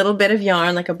a little bit of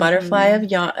yarn, like a butterfly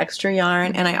of extra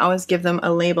yarn, and I always give them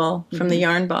a label from the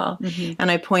yarn ball,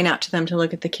 and I point out to them to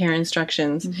look at the care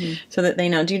instructions so that they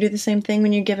know. Do you do the same thing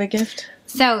when you give a gift?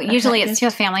 So usually it's to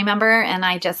a family member, and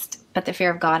I just put the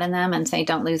fear of God in them and say,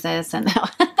 don't lose this, and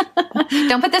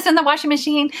don't put this in the washing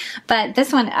machine. But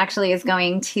this one actually is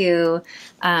going to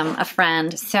a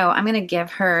friend, so I'm going to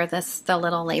give her the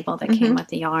little label that came with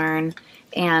the yarn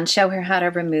and show her how to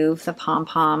remove the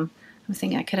pom-pom. I was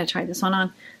thinking I could have tried this one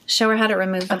on. Show her how to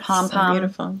remove the pom-pom. So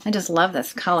beautiful. I just love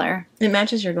this color. It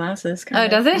matches your glasses. Oh,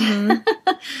 does it?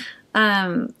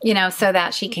 You know, so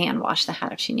that she can wash the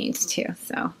hat if she needs to.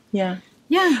 So yeah.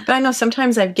 Yeah. But I know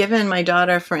sometimes I've given my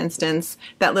daughter, for instance,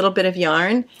 that little bit of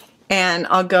yarn, and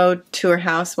I'll go to her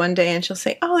house one day and she'll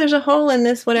say, oh, there's a hole in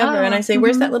this, whatever. And I say,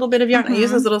 where's that little bit of yarn? I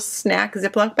use those little snack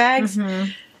Ziploc bags.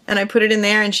 And I put it in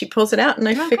there, and she pulls it out, and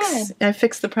I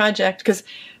fix the project, because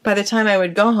by the time I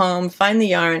would go home, find the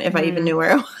yarn, if I even knew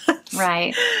where it was.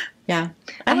 Right. Yeah.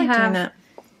 I like doing that.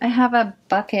 I have a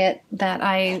bucket that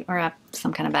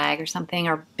some kind of bag or something,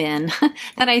 or bin,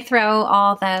 that I throw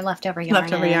all the leftover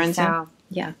yarn in. So,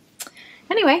 yeah.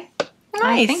 Anyway, nice.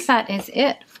 I think that is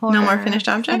it for no more finished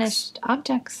objects? Finished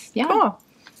objects, yeah. Cool.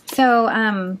 So,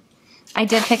 I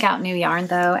did pick out new yarn,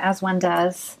 though, as one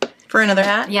does. For another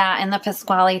hat? Yeah, in the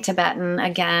Pascuali Tibetan,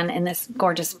 again, in this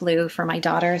gorgeous blue for my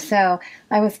daughter. So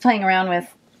I was playing around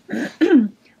with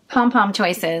pom-pom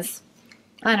choices.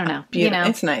 I don't know. Beautiful. You know,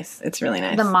 it's nice. It's really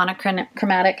nice. The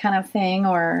monochromatic kind of thing,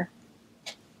 or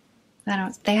I don't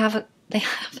know. They have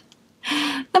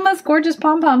the most gorgeous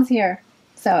pom-poms here.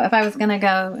 So if I was going to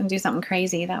go and do something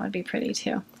crazy, that would be pretty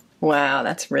too. Wow,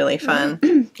 that's really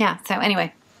fun. Yeah, so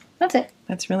anyway, that's it.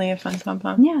 That's really a fun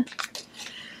pom-pom. Yeah.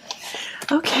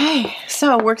 Okay,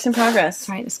 so works in progress.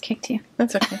 Sorry, I just kicked you.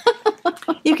 That's okay.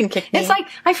 You can kick me. It's like,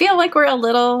 I feel like we're a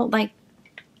little, like...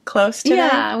 close today?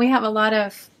 Yeah, we have a lot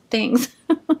of things.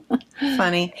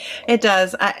 Funny. It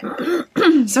does.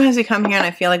 Sometimes we come here and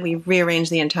I feel like we rearrange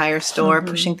the entire store,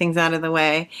 pushing things out of the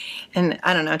way. And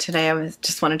I don't know, today I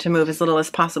just wanted to move as little as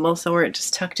possible, so we're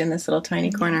just tucked in this little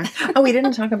tiny corner. Oh, we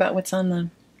didn't talk about what's on the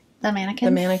mannequins.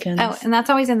 The mannequins. Oh, and that's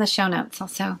always in the show notes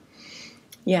also.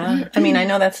 Yeah. I mean, I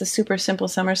know that's a super simple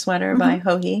summer sweater by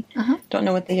Joji. Don't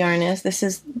know what the yarn is.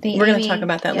 We're going to talk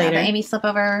about that later. The Amy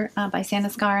Slipover by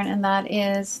Sandnes Garn, and that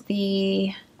is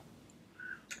the...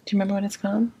 Do you remember what it's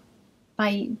called?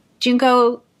 By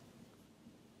Junko...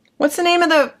 What's the name of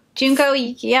the... Junko,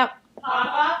 yep.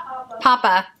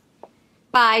 Papa.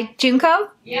 By Junko?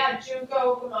 Yeah,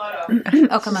 Junko Okamoto.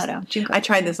 Okamoto. Junko. I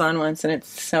tried this on once, and it's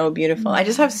so beautiful. I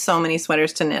just have so many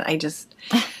sweaters to knit.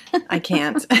 I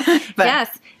can't. But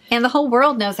yes, and the whole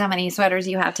world knows how many sweaters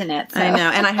you have to knit. So. I know,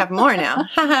 and I have more now.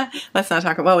 Let's not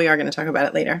talk about... Well, we are going to talk about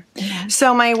it later. Yeah.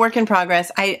 So my work in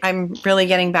progress, I'm really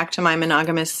getting back to my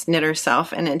monogamous knitter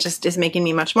self, and it just is making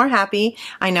me much more happy.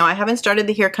 I know I haven't started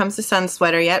the Here Comes the Sun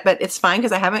sweater yet, but it's fine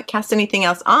because I haven't cast anything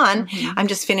else on. I'm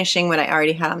just finishing what I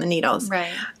already had on the needles.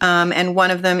 Right. And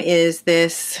one of them is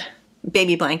this...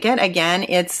 baby blanket. Again,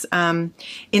 it's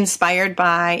inspired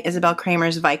by Isabel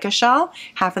Kramer's Vika shawl.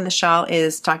 Half of the shawl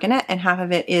is stockinette, and half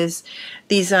of it is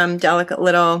these delicate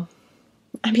little,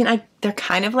 I mean, they're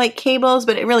kind of like cables,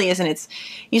 but it really isn't.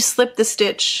 You slip the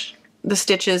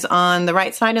stitches on the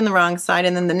right side and the wrong side,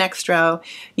 and then the next row,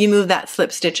 you move that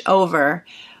slip stitch over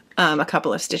a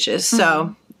couple of stitches.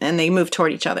 So, and they move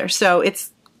toward each other. So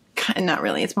it's not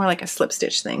really, it's more like a slip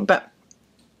stitch thing, but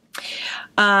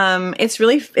it's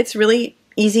really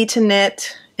easy to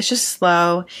knit. It's just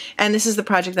slow. And this is the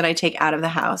project that I take out of the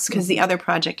house because the other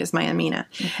project is my Amina.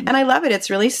 And I love it. It's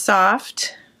really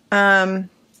soft. I'm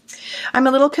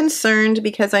a little concerned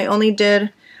because I only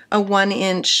did a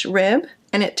 1-inch rib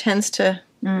and it tends to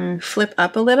flip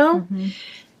up a little.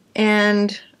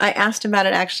 And I asked about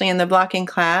it actually in the blocking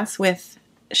class with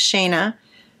Shayna.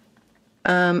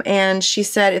 And she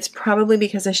said it's probably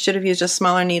because I should have used a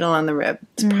smaller needle on the rib.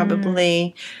 It's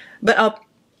probably, but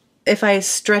if I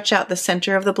stretch out the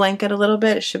center of the blanket a little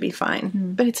bit, it should be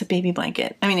fine. But it's a baby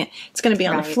blanket. I mean, it's going to be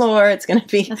on the floor. It's going to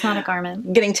be... It's not a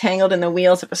garment. Getting tangled in the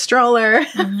wheels of a stroller.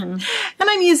 And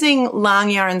I'm using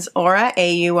Long Yarn's Aura,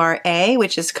 A-U-R-A,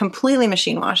 which is completely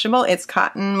machine washable. It's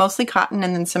cotton, mostly cotton,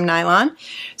 and then some nylon.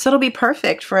 So it'll be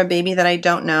perfect for a baby that I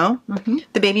don't know.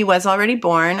 The baby was already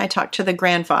born. I talked to the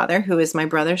grandfather, who is my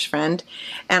brother's friend,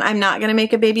 and I'm not going to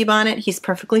make a baby bonnet. He's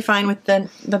perfectly fine with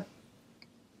the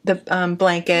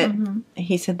blanket.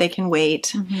 He said they can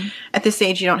wait. At this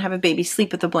age, you don't have a baby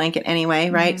sleep with the blanket anyway,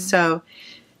 right? So,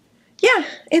 yeah,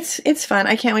 it's fun.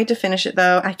 I can't wait to finish it,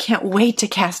 though. I can't wait to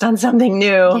cast on something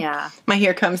new. Yeah. My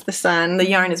Here Comes the Sun. The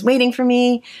yarn is waiting for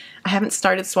me. I haven't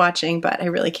started swatching, but I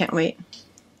really can't wait.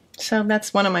 So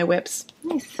that's one of my whips.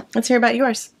 Nice. Let's hear about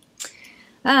yours.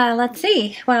 Let's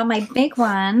see. Well, my big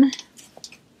one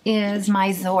is my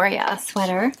Zoria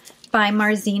sweater by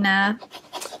Marzina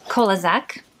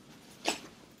Kolazek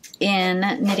in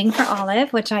Knitting for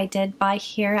Olive, which I did buy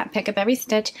here at Pick Up Every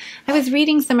Stitch. I was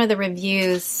reading some of the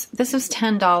reviews. This was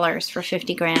 $10 for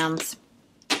 50 grams,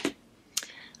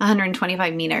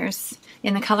 125 meters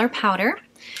in the color powder.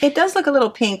 It does look a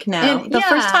little pink now. The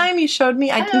first time you showed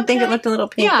me, I didn't think it looked a little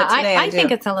pink, but today I do.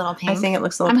 think it's a little pink. I think it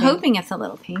looks a little pink. I'm hoping it's a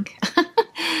little pink.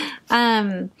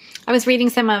 I was reading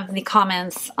some of the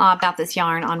comments about this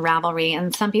yarn on Ravelry,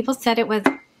 and some people said it was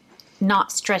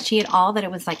not stretchy at all, that it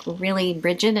was like really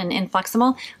rigid and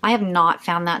inflexible. I have not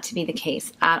found that to be the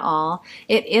case at all.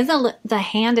 It is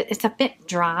it's a bit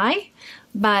dry,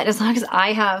 but as long as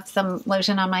I have some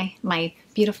lotion on my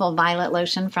beautiful violet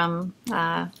lotion from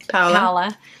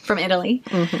Paola from Italy,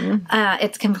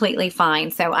 it's completely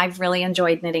fine. So I've really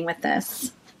enjoyed knitting with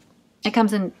this. It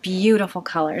comes in beautiful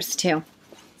colors too.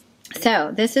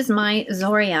 So this is my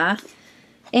Zoria,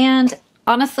 and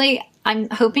honestly, I'm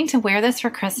hoping to wear this for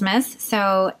Christmas,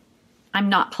 so I'm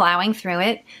not plowing through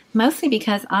it, mostly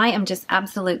because I am just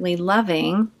absolutely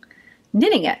loving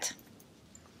knitting it.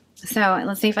 So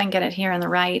let's see if I can get it here on the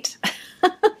right.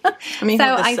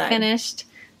 Finished.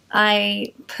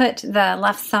 I put the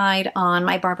left side on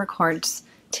my barber cords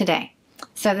today.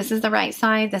 So this is the right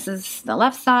side, this is the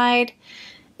left side,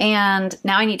 and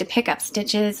now I need to pick up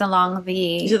stitches along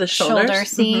the shoulder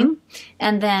seam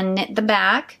and then knit the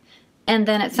back. And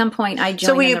then at some point I join.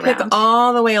 So will you pick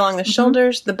all the way along the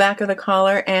shoulders, the back of the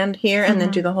collar, and here, and then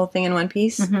do the whole thing in one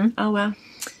piece? Oh, wow.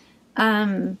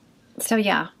 So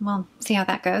yeah, we'll see how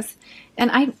that goes. And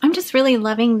I'm just really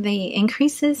loving the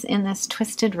increases in this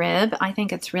twisted rib. I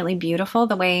think it's really beautiful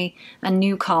the way a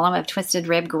new column of twisted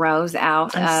rib grows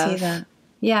out. I see that.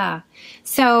 Yeah.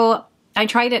 So I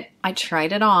tried it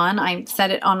on. I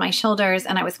set it on my shoulders,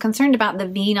 and I was concerned about the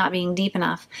V not being deep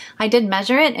enough. I did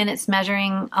measure it, and it's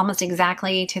measuring almost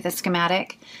exactly to the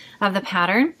schematic of the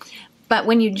pattern. But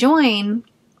when you join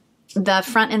the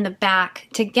front and the back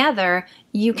together,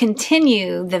 you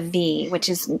continue the V, which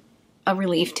is a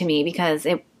relief to me because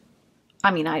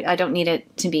I don't need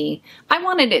it to be, I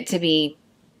wanted it to be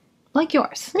like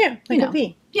yours. Yeah, like a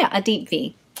V. Yeah, a deep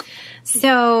V.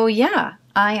 So yeah,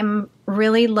 I am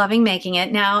really loving making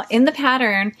it. Now, in the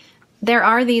pattern, there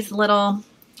are these little,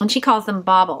 and she calls them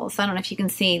baubles. I don't know if you can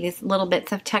see these little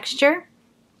bits of texture.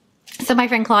 So my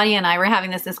friend Claudia and I were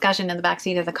having this discussion in the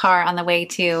backseat of the car on the way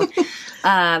to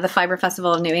the Fiber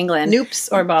Festival of New England.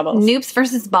 Noops or baubles? Noops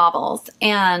versus baubles.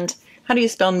 And how do you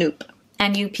spell noop?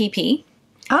 N-U-P-P.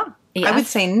 Oh, yes. I would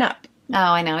say nup. Oh,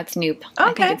 I know. It's Noop. Okay.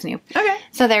 I think it's Noop. Okay.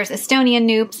 So there's Estonian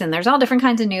Noops, and there's all different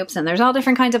kinds of Noops, and there's all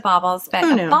different kinds of baubles. But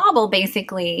a bauble,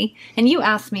 basically, and you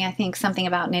asked me, I think, something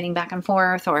about knitting back and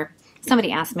forth, or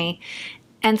somebody asked me.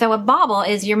 And so a bauble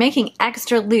is you're making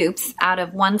extra loops out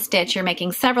of one stitch. You're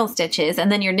making several stitches,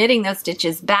 and then you're knitting those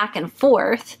stitches back and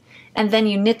forth, and then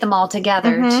you knit them all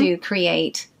together to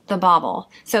create the bauble.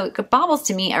 So baubles,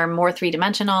 to me, are more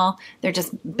three-dimensional. They're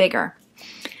just bigger.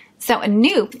 So a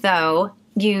Noop, though,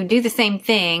 you do the same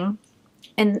thing,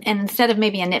 and instead of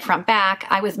maybe a knit front back,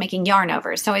 I was making yarn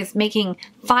over. So I was making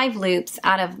 5 loops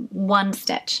out of one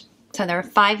stitch. So there are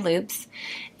 5 loops,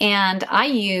 and I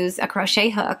use a crochet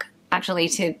hook actually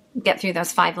to get through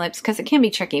those 5 loops because it can be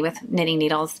tricky with knitting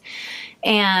needles.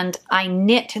 And I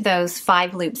knit those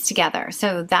 5 loops together.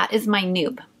 So that is my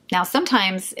Noop. Now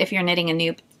sometimes if you're knitting a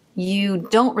Noop, you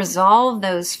don't resolve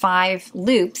those 5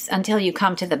 loops until you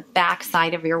come to the back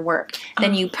side of your work.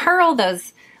 Then you purl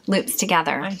those loops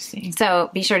together. I see. So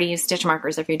be sure to use stitch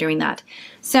markers if you're doing that.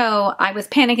 So I was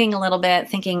panicking a little bit,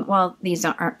 thinking, well, these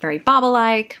aren't very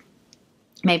bobble-like.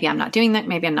 Maybe I'm not doing that.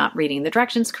 Maybe I'm not reading the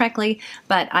directions correctly.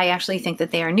 But I actually think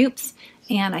that they are noops,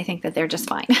 and I think that they're just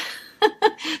fine.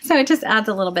 So it just adds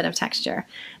a little bit of texture.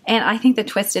 And I think the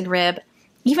twisted rib,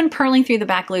 even purling through the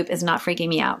back loop, is not freaking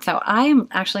me out. So I am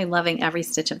actually loving every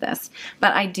stitch of this.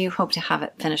 But I do hope to have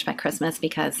it finished by Christmas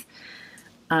because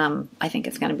I think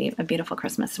it's going to be a beautiful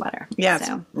Christmas sweater. Yeah,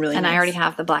 so, it's really and nice. I already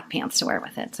have the black pants to wear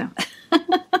with it. So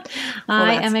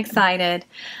I am excited.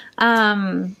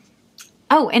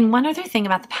 Oh, and one other thing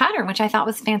about the pattern, which I thought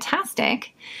was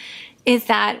fantastic, is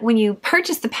that when you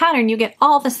purchase the pattern, you get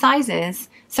all the sizes.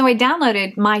 So I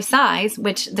downloaded my size,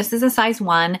 which this is a size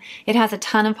 1. It has a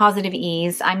ton of positive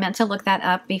ease. I meant to look that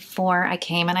up before I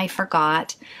came and I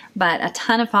forgot, but a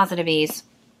ton of positive ease.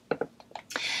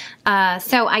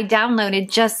 So I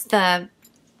downloaded just the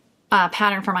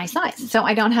pattern for my size. So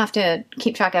I don't have to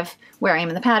keep track of where I am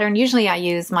in the pattern. Usually I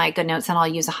use my GoodNotes and I'll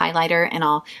use a highlighter and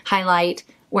I'll highlight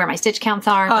where my stitch counts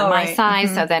are for my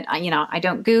size so that, you know, I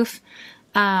don't goof.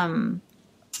 But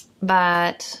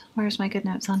where's my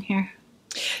GoodNotes on here?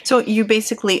 So you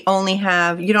basically only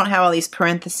have, you don't have all these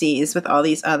parentheses with all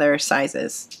these other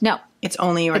sizes. No. It's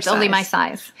only your size. It's only my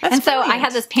size. That's and so brilliant. I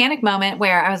had this panic moment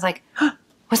where I was like,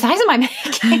 what size am I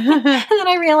making? And then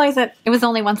I realized that it was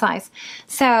only one size.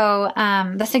 So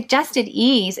the suggested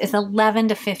ease is 11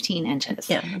 to 15 inches.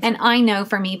 Yeah, and I know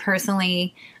for me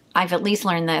personally, I've at least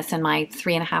learned this in my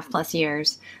 3.5+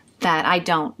 years that I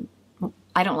don't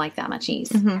like that much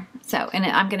ease. So, and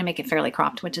I'm going to make it fairly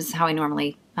cropped, which is how I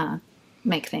normally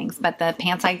make things. But the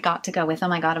pants I got to go with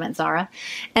them, I got them at Zara,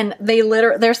 and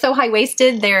they're so high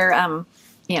waisted. They're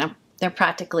you know, they're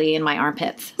practically in my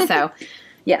armpits. So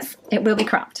yes, it will be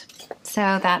cropped. So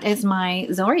that is my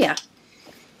Zoria.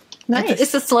 Nice.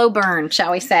 It's a slow burn,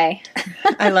 shall we say.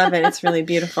 I love it. It's really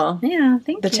beautiful. Yeah,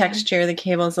 thank you. The texture, the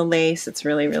cables, the lace. It's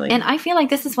really, really... And I feel like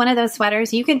this is one of those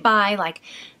sweaters you could buy, like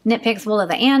Knit Picks Wool of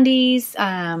the Andes,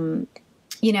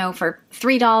 you know, for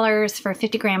 $3 for a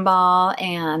 50-gram ball,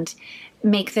 and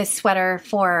make this sweater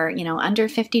for, you know, under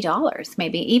 $50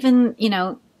 maybe. Even, you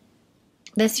know,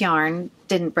 this yarn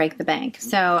didn't break the bank.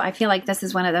 So I feel like this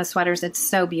is one of those sweaters that's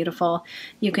so beautiful.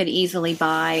 You could easily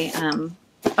buy...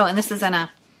 oh, and this is in a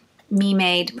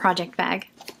me-made project bag.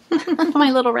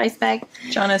 My little rice bag.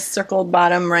 Jonna's circled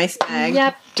bottom rice bag.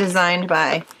 Yep. Designed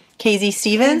by Casey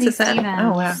Stevens. Is that?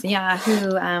 Oh, wow. Yeah,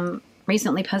 who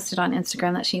recently posted on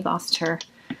Instagram that she lost her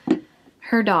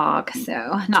dog.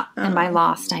 So, not, and by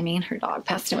lost, I mean her dog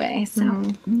passed away.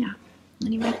 So, yeah.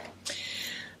 Anyway.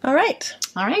 All right.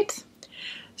 All right.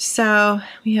 So,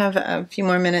 we have a few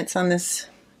more minutes on this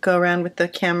go around with the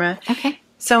camera. Okay.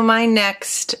 So, my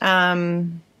next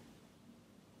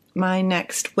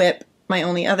whip, my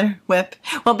only other whip,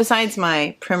 well, besides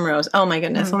my primrose, oh my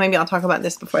goodness, well, maybe I'll talk about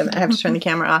this before I have to turn the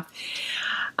camera off.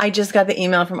 I just got the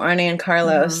email from Arne and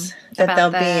Carlos that About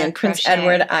they'll be the in Prince crochet.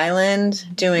 Edward Island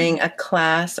doing a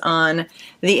class on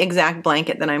the exact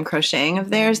blanket that I'm crocheting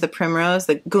of theirs, the primrose,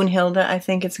 the Gunhilde, I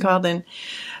think it's called in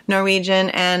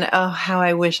Norwegian, and oh, how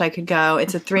I wish I could go.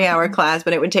 It's a 3-hour class,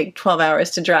 but it would take 12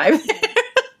 hours to drive there.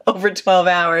 Over 12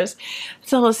 hours.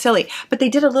 It's a little silly. But they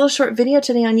did a little short video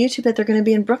today on YouTube that they're going to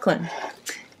be in Brooklyn.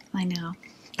 I know.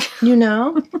 You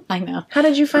know? I know. How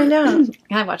did you find out?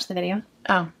 I watched the video.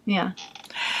 Oh. Yeah.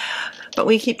 But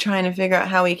we keep trying to figure out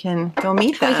how we can go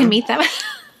meet them. We can meet them.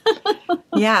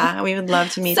 Yeah, we would love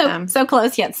to meet them. So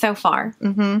close yet so far.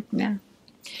 Mm-hmm. Yeah.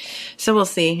 So we'll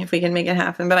see if we can make it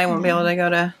happen. But I won't be able to go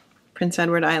to Prince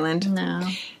Edward Island. No.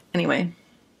 Anyway.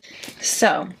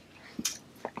 So...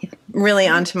 really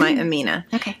onto my Amina.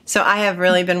 Okay. So I have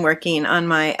really been working on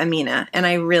my Amina, and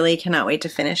I really cannot wait to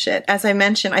finish it. As I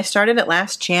mentioned, I started it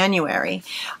last January.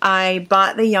 I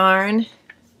bought the yarn,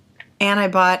 and I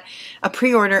bought a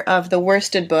pre-order of the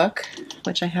worsted book,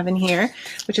 which I have in here,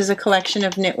 which is a collection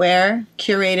of knitwear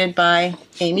curated by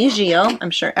Amy Gilles. I'm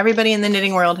sure everybody in the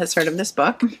knitting world has heard of this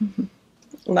book.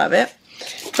 Love it.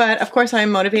 But, of course,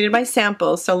 I'm motivated by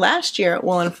samples. So last year at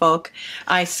Wool & Folk,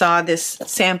 I saw this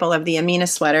sample of the Amina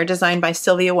sweater designed by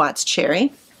Sylvia Watts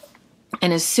Cherry.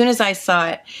 And as soon as I saw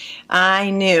it,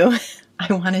 I knew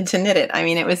I wanted to knit it. I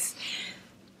mean, it was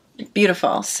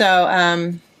beautiful.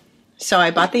 So, so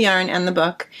I bought the yarn and the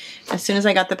book. As soon as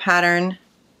I got the pattern,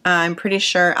 I'm pretty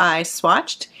sure I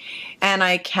swatched and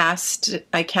I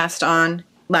cast on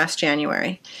last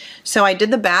January. So I did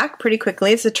the back pretty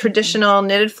quickly. It's a traditional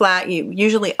knitted flat. You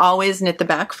usually always knit the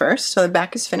back first. So the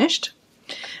back is finished.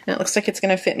 And it looks like it's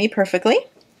going to fit me perfectly.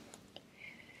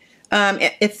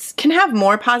 It can have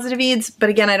more positive beads, but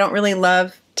again, I don't really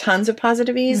love tons of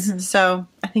positive beads, so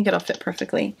I think it'll fit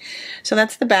perfectly. So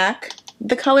that's the back.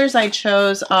 The colors I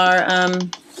chose are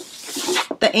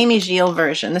the Amy Gilles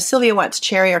version. The Sylvia Watts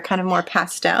Cherry are kind of more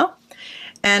pastel.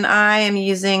 And I am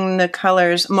using the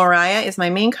colors, Moriah is my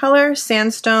main color,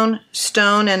 Sandstone,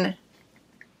 Stone, and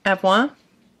Avoine.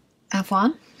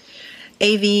 Avoine?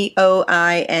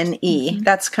 A-V-O-I-N-E.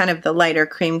 That's kind of the lighter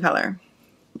cream color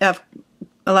of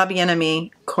La Bien-Aimée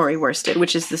Corey worsted,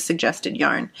 which is the suggested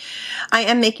yarn. I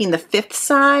am making the 5th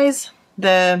size,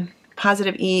 the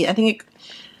positive E. I think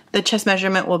the chest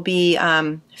measurement will be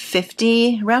around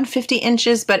 50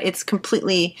 inches, but it's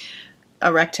completely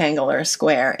a rectangle or a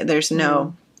square. There's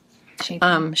no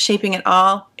shaping at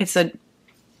all. It's a,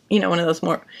 one of those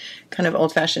more kind of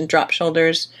old-fashioned drop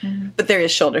shoulders, but there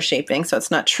is shoulder shaping, so it's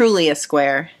not truly a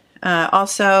square.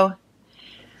 Also,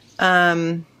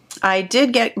 I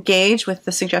did get gauge with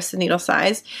the suggested needle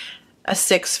size, a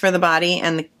 6 for the body,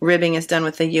 and the ribbing is done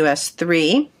with the US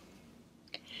 3.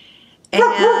 And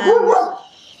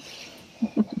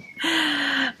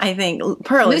I think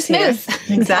Pearl is here.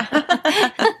 Exactly.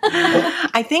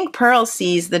 I think Pearl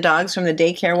sees the dogs from the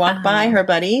daycare walk by, her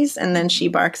buddies, and then she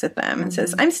barks at them and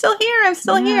says, "I'm still here, I'm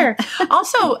still here."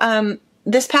 Also,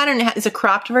 this pattern is a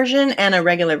cropped version and a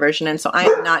regular version, and so I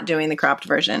am not doing the cropped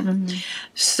version.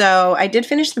 So I did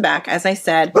finish the back, as I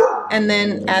said, and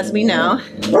then, as we know,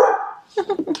 it's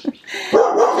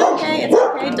okay,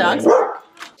 dogs bark.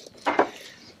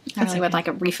 I really would like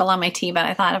a refill on my tea, but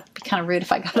I thought it'd be kind of rude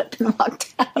if I got it and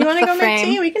walked out. You want to go make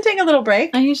tea? We can take a little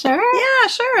break. Are you sure? Yeah,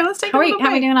 sure. Let's take a little break. How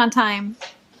are we doing on time?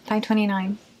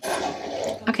 5:29.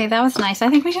 Okay, that was nice. I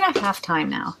think we should have halftime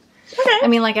now. Okay. I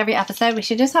mean, like every episode, we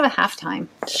should just have a halftime.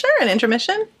 Sure, an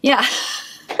intermission. Yeah.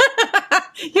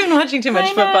 You've been watching too much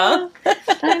football.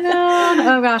 I know.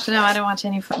 Oh gosh, no, I don't watch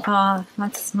any football.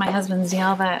 That's my husband's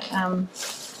deal, but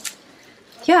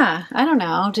yeah, I don't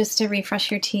know, just to refresh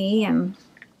your tea and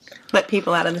let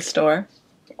people out of the store.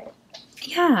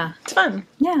 Yeah. It's fun.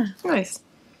 Yeah. It's nice.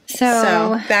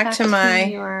 So back to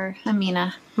your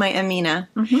Amina. My Amina.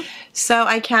 So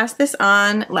I cast this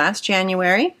on last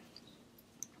January.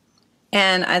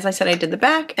 And as I said, I did the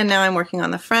back, and now I'm working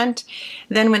on the front.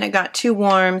 Then when it got too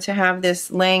warm to have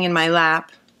this laying in my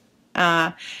lap,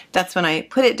 that's when I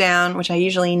put it down, which I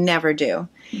usually never do.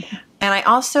 And I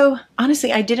also,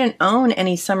 honestly, I didn't own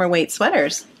any summer weight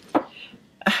sweaters.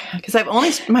 Because I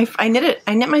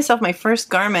knit myself my first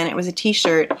garment. It was a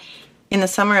t-shirt in the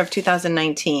summer of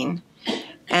 2019.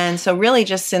 And so really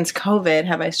just since COVID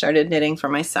have I started knitting for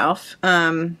myself,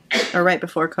 or right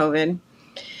before COVID.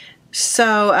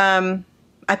 So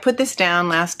I put this down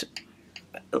last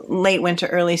late winter,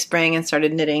 early spring, and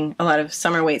started knitting a lot of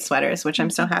summer weight sweaters, which I'm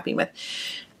so happy with.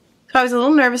 So I was a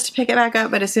little nervous to pick it back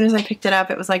up, but as soon as I picked it up,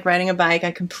 it was like riding a bike.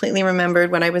 I completely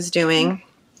remembered what I was doing.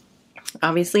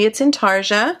 Obviously, it's in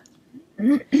Tarja.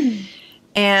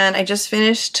 And I just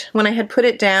finished, when I had put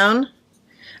it down,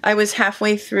 I was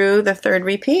halfway through the 3rd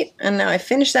repeat, and now I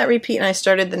finished that repeat and I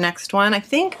started the next one. I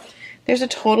think there's a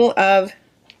total of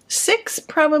 6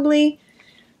 probably,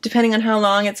 depending on how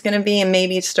long it's going to be, and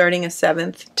maybe starting a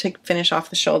 7th to finish off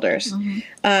the shoulders.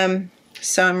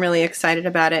 So I'm really excited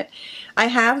about it. I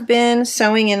have been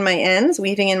sewing in my ends,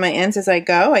 weaving in my ends as I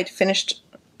go. I finished,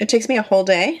 it takes me a whole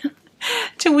day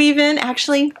to weave in.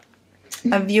 Actually,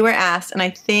 a viewer asked, and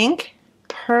I think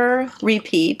per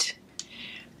repeat,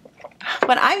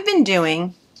 what I've been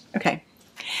doing, okay,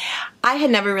 I had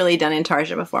never really done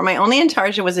intarsia before. My only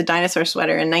intarsia was a dinosaur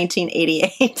sweater in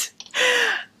 1988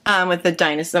 with the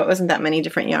dinosaur, so it wasn't that many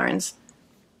different yarns.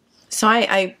 So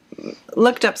I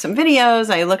looked up some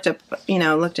videos, I looked up,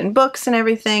 looked in books and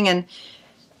everything, and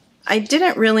I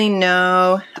didn't really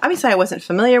know, obviously I wasn't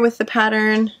familiar with the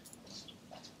pattern,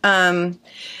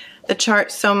 the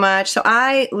chart so much, so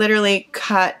I literally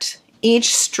cut,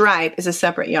 each stripe is a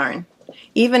separate yarn.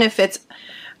 Even if it's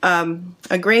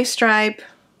a gray stripe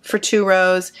for 2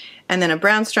 rows, and then a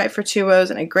brown stripe for 2 rows,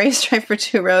 and a gray stripe for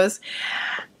 2 rows,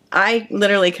 I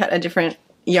literally cut a different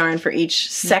yarn for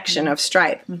each section of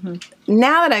stripe.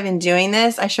 Now that I've been doing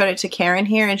this, I showed it to Karen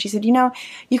here, and she said,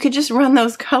 you could just run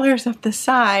those colors up the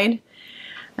side.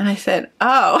 And I said,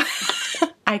 oh,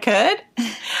 I could?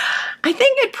 I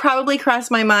think it probably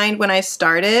crossed my mind when I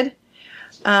started.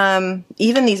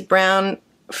 Even these brown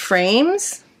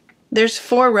frames, there's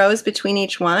 4 rows between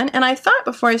each one, and I thought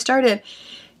before I started,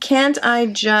 can't I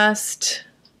just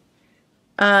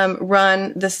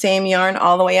run the same yarn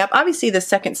all the way up? Obviously the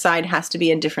second side has to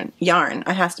be a different yarn.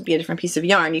 It has to be a different piece of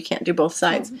yarn. You can't do both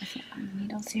sides.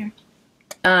 Needles here.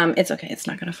 It's okay. It's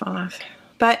not going to fall off.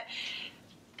 But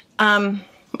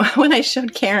when I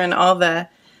showed Karen all the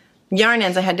yarn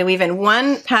ends I had to weave in.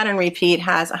 One pattern repeat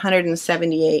has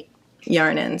 178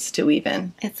 yarn ends to weave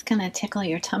in. It's going to tickle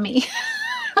your tummy.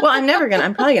 Well, I'm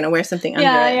probably going to wear something under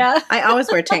it. Yeah. I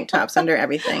always wear tank tops under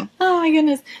everything. Oh my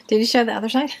goodness. Did you show the other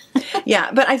side?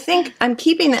 Yeah, but I think I'm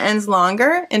keeping the ends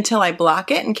longer until I block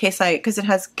it in case because it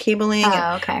has cabling.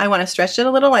 Oh, okay. I want to stretch it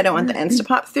a little. I don't want the ends to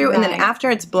pop through. Right. And then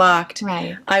after it's blocked,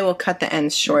 I will cut the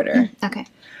ends shorter. Okay.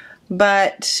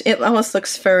 But it almost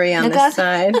looks furry on this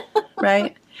side,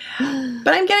 right?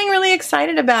 But I'm getting really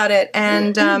excited about it.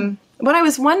 And what I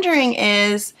was wondering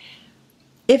is,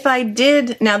 if I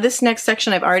did, now this next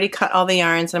section I've already cut all the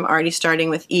yarns and I'm already starting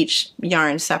with each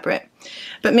yarn separate.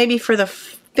 But maybe for the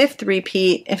 5th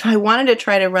repeat, if I wanted to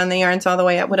try to run the yarns all the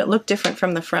way up, would it look different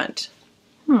from the front?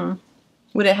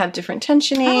 Would it have different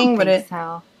tensioning? I don't think so.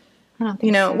 I don't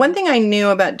think so. One thing I knew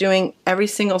about doing every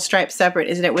single stripe separate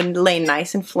is that it would lay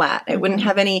nice and flat. It wouldn't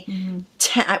have any,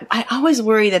 I always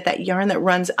worry that yarn that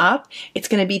runs up, it's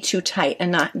going to be too tight and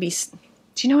not be...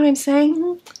 Do you know what I'm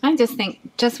saying? I just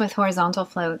think, just with horizontal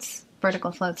floats,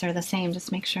 vertical floats are the same. Just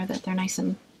make sure that they're nice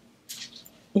and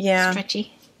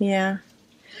stretchy. Yeah.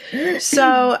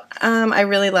 So, I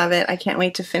really love it. I can't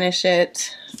wait to finish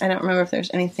it. I don't remember if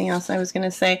there's anything else I was going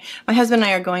to say. My husband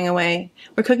and I are going away.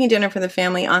 We're cooking dinner for the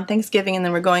family on Thanksgiving, and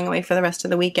then we're going away for the rest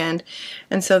of the weekend.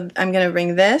 And so I'm going to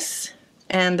bring this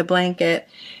and the blanket,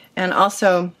 and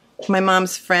also... My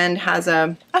mom's friend has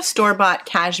a store-bought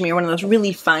cashmere, one of those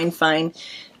really fine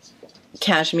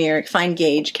cashmere, fine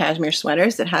gauge cashmere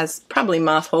sweaters that has probably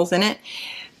moth holes in it,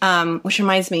 which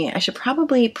reminds me, I should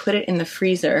probably put it in the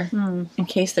freezer in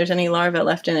case there's any larvae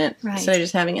left in it, instead of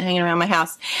just having it hanging around my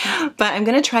house. But I'm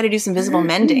going to try to do some visible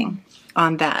mending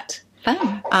on that.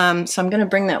 Fun. So I'm going to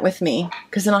bring that with me,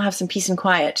 because then I'll have some peace and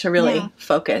quiet to really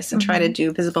focus and try to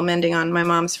do visible mending on my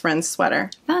mom's friend's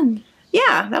sweater. Fun.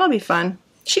 Yeah, that'll be fun.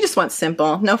 She just wants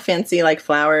simple, no fancy like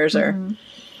flowers or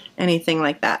anything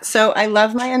like that. So I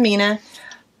love my Amina.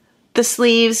 The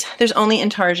sleeves, there's only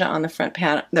intarsia on the front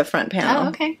panel. Oh,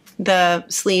 okay. The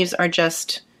sleeves are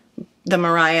just the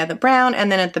Mariah, the brown,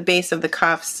 and then at the base of the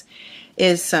cuffs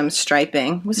is some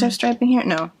striping. Was there striping here?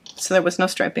 No. So there was no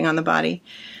striping on the body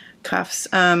cuffs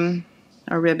or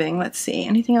ribbing. Let's see.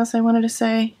 Anything else I wanted to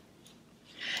say?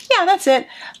 Yeah, that's it.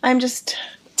 I'm just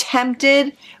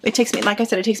tempted. It takes me, like I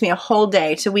said, it takes me a whole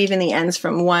day to weave in the ends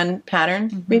from one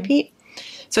pattern repeat.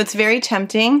 So it's very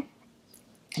tempting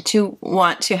to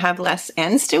want to have less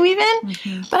ends to weave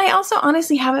in. But I also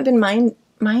honestly haven't been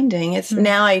minding. It's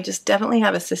now I just definitely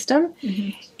have a system,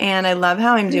 and I love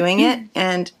how I'm doing it,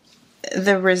 and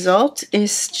the result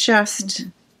is just,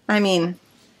 I mean,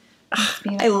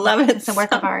 I love it. It's a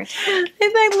work of art.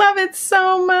 I love it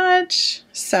so much.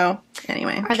 So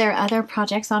anyway. Are there other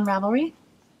projects on Ravelry?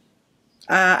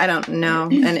 I don't know,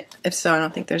 and if so, I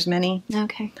don't think there's many.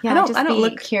 Okay. Yeah, I don't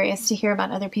look curious to hear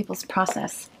about other people's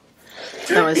process.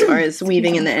 Oh, as far as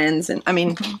weaving in the ends, and I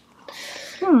mean,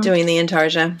 doing the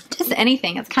intarsia. Just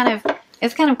anything. It's kind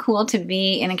of cool to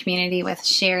be in a community with a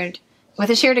shared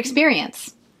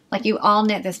experience. Like you all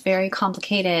knit this very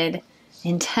complicated,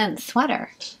 intense sweater,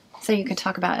 so you could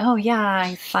talk about, oh yeah,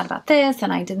 I thought about this,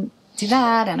 and I didn't do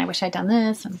that, and I wish I'd done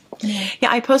this. And,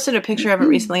 yeah, I posted a picture of it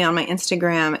recently on my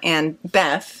Instagram, and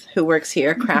Beth, who works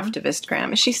here,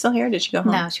 Craftivistgram, is she still here? Did she go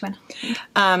home? No, she went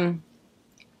home.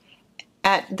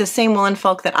 At the same Woolen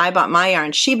Folk that I bought my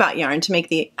yarn, she bought yarn to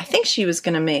make I think she was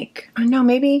going to make, oh no,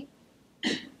 maybe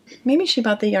she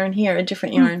bought the yarn here, a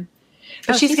different yarn.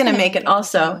 But she's going to make it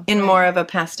also in more of a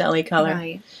pastel-y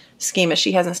color schema.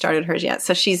 She hasn't started hers yet,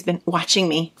 so she's been watching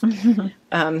me,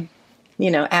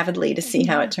 avidly to see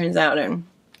how it turns out and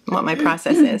what my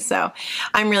process is. So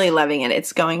I'm really loving it.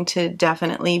 It's going to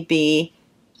definitely be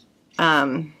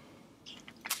one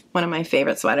of my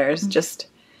favorite sweaters.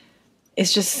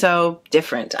 It's just so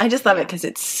different. I just love it because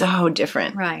it's so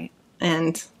different. Right.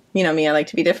 And you know me, I like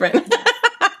to be different.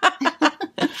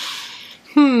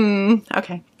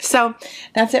 Okay. So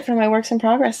that's it for my works in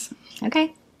progress.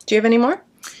 Okay. Do you have any more?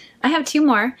 I have 2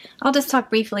 more. I'll just talk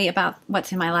briefly about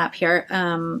what's in my lap here.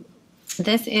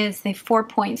 This is the 4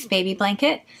 Points Baby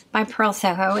Blanket by Pearl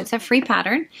Soho. It's a free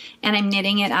pattern, and I'm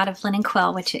knitting it out of linen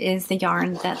quill, which is the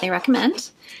yarn that they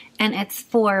recommend. And it's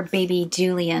for baby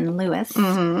Julian Lewis,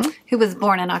 who was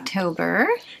born in October,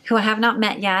 who I have not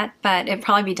met yet, but it'll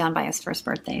probably be done by his first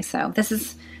birthday. So this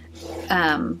is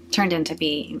turned into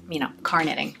be, car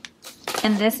knitting.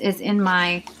 And this is in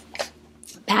my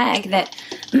bag that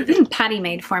Patty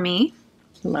made for me.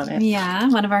 Love it. Yeah,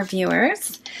 one of our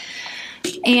viewers.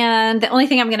 And the only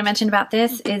thing I'm going to mention about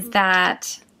this is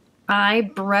that I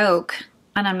broke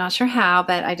and I'm not sure how,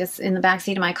 but I just, in the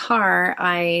backseat of my car,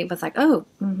 I was like, oh,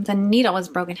 the needle was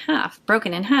broken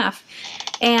in half.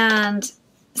 And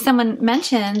someone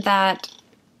mentioned that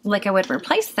Leica would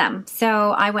replace them.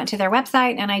 So I went to their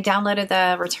website and I downloaded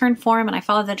the return form and I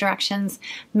followed the directions,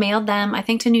 mailed them, I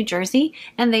think, to New Jersey,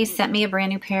 and they sent me a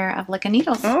brand new pair of Leica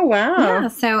needles. Oh, wow. Yeah,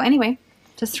 so anyway,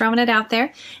 just throwing it out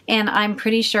there. And I'm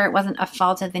pretty sure it wasn't a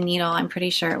fault of the needle. I'm pretty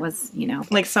sure it was, you know.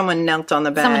 Like someone knelt on the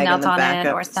bag. Someone knelt on it,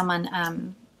 up. or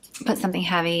someone put something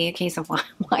heavy, a case of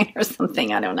wine or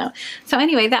something. I don't know. So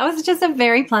anyway, that was just a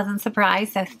very pleasant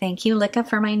surprise. So thank you, Leica,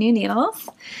 for my new needles.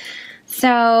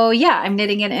 So yeah, I'm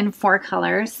knitting it in 4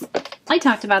 colors. I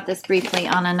talked about this briefly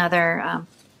on another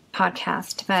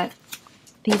podcast, but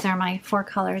these are my 4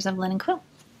 colors of linen quill.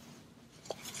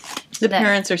 The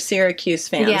parents are Syracuse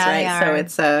fans,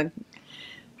 right? So it's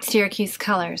Syracuse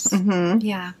colors. Mm-hmm.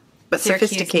 Yeah. But Syracuse,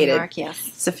 sophisticated. New York, yes.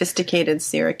 Sophisticated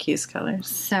Syracuse colors.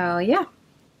 So yeah.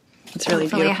 It's really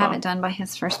Hopefully beautiful. I have it done by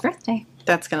his first birthday.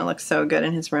 That's going to look so good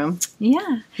in his room.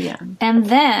 Yeah. Yeah. And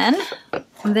then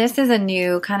this is a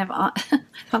new kind of, I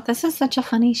thought this is such a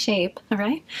funny shape,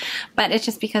 right? But it's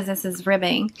just because this is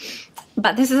ribbing.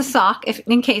 But this is a sock, if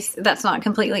in case that's not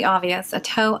completely obvious, a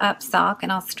toe-up sock,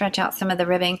 and I'll stretch out some of the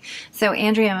ribbing. So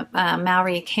Andrea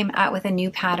Mowry came out with a new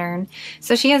pattern.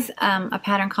 So she has a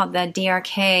pattern called the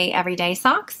DRK Everyday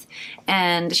Socks,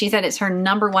 and she said it's her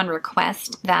 #1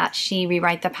 request that she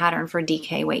rewrite the pattern for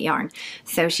DK weight yarn.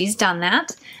 So she's done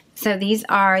that. So these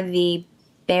are the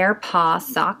Bear Paw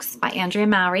socks by Andrea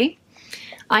Mowry.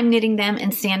 I'm knitting them in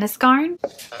Sandnes Garn.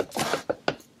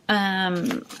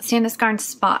 Sandnes Garn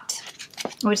Spot,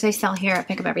 which they sell here at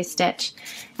Pick Up Every Stitch.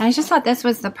 And I just thought this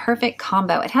was the perfect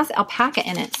combo. It has alpaca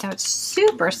in it, so it's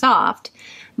super soft.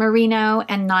 Merino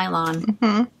and nylon.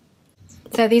 Mm-hmm.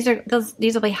 So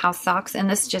these will be house socks, and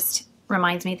this just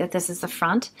reminds me that this is the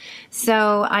front.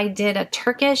 So I did a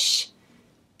Turkish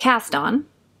cast on,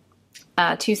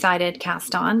 two-sided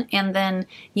cast on, and then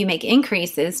you make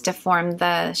increases to form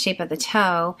the shape of the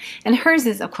toe. And hers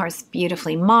is, of course,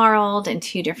 beautifully marled in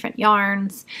 2 different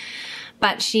yarns.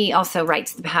 But she also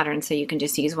writes the pattern, so you can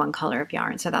just use 1 color of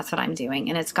yarn. So that's what I'm doing.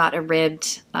 And it's got a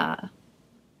ribbed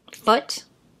foot.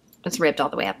 It's ribbed all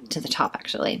the way up to the top,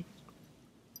 actually.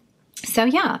 So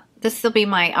yeah, this will be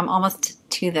my, I'm almost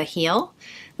to the heel.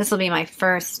 This will be my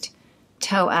first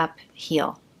toe-up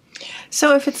heel.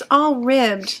 So if it's all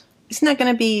ribbed, isn't that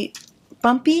going to be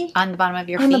bumpy? On the bottom of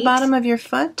your feet? On the bottom of your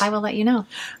foot? I will let you know.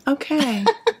 Okay.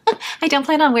 I don't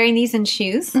plan on wearing these in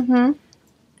shoes. Mm-hmm.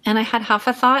 And I had half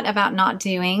a thought about not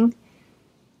doing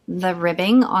the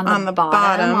ribbing on the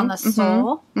bottom, on the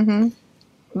sole. Mm-hmm.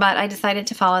 But I decided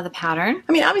to follow the pattern.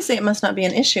 I mean, obviously it must not be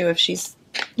an issue if she's,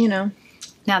 you know.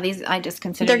 Now these, I just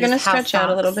consider they're going to stretch out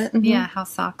a little bit. Mm-hmm. Yeah,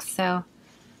 house socks. So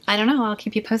I don't know. I'll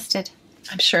keep you posted.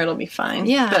 I'm sure it'll be fine.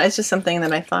 Yeah. But it's just something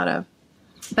that I thought of.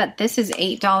 But this is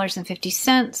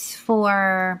 $8.50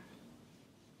 for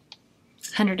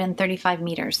 135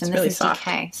 meters, and it's this really is soft.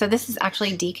 DK. So this is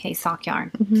actually DK sock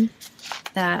yarn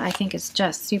that I think is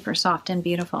just super soft and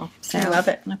beautiful. So I love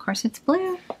it. And of course it's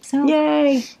blue. So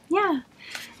Yay. yeah.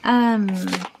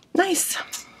 Nice.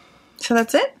 So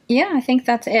that's it? Yeah, I think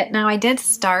that's it. Now I did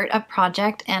start a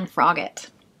project and frog it.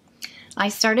 I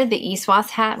started the Iswas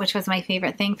hat, which was my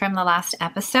favorite thing from the last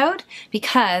episode,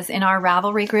 because in our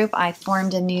Ravelry group, I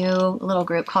formed a new little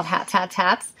group called Hats, Hats,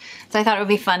 Hats. So I thought it would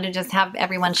be fun to just have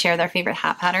everyone share their favorite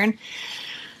hat pattern.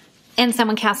 And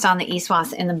someone cast on the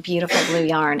Iswas in the beautiful blue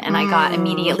yarn, and I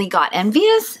immediately got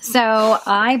envious. So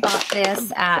I bought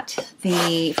this at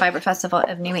the Fiber Festival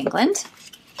of New England.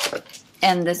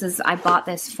 And I bought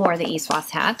this for the Iswas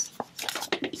hat.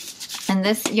 And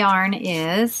this yarn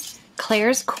is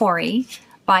Claire's Corey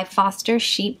by Foster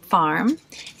Sheep Farm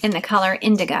in the color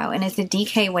Indigo, and it's a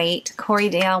DK weight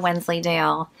Corriedale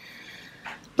Wensleydale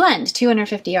blend,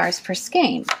 250 yards per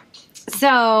skein.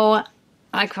 So,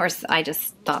 of course, I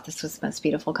just thought this was the most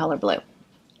beautiful color blue.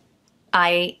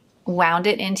 I wound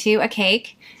it into a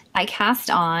cake. I cast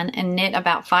on and knit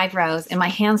about 5 rows, and my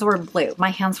hands were blue.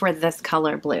 My hands were this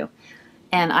color blue.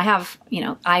 And I have,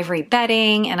 ivory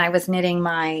bedding, and I was knitting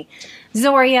my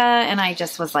Zoria, and I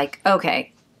just was like,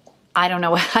 okay, I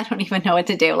don't even know what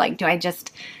to do. Like, do I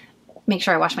just make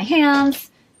sure I wash my hands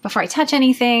before I touch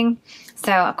anything?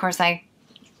 So, of course, I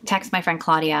text my friend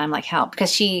Claudia. I'm like, help,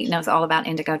 because she knows all about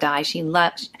indigo dye. She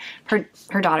loves,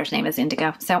 her daughter's name is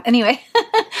Indigo. So anyway,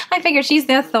 I figured she's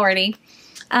the authority.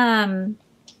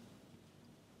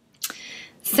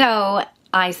 So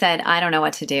I said, I don't know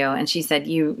what to do. And she said,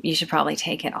 you should probably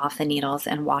take it off the needles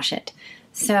and wash it.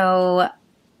 So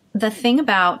the thing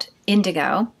about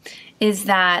indigo is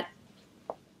that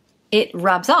it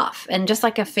rubs off. And just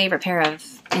like a favorite pair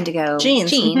of indigo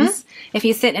jeans, if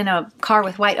you sit in a car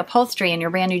with white upholstery and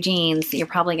your brand new jeans, you're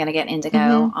probably going to get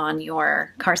indigo on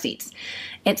your car seats.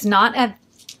 It's not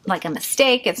a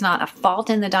mistake. It's not a fault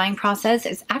in the dyeing process.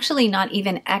 It's actually not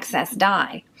even excess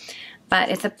dye, but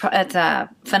it's a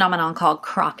phenomenon called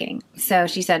crocking. So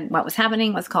she said what was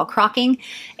happening was called crocking,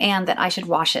 and that I should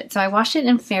wash it. So I washed it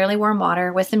in fairly warm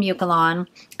water with some Eucalyptus,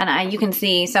 and you can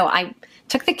see. So I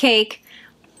took the cake,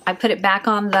 I put it back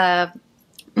on the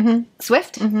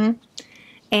Swift,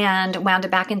 and wound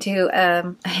it back into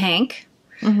a hank,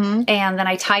 and then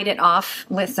I tied it off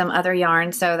with some other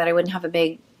yarn so that I wouldn't have a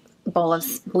big bowl of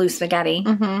blue spaghetti.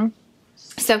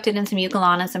 Soaked it in some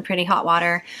Eucalyptus and some pretty hot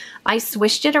water. I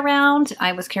swished it around.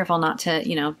 I was careful not to,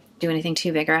 do anything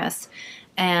too vigorous,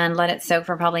 and let it soak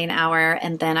for probably an hour.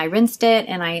 And then I rinsed it,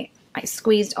 and I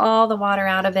squeezed all the water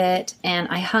out of it, and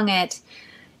I hung it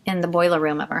in the boiler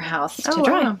room of our house to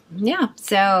dry. Wow. Yeah.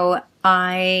 So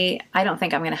I don't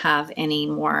think I'm going to have any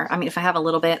more. I mean, if I have a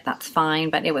little bit, that's fine,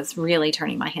 but it was really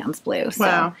turning my hands blue. So,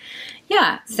 wow.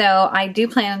 Yeah. So I do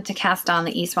plan to cast on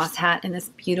the Eastwas hat in this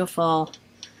beautiful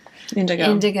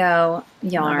indigo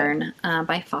yarn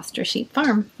by Foster Sheep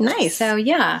Farm. Nice. So,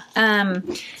 yeah.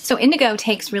 So indigo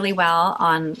takes really well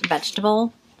on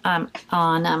vegetable,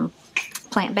 on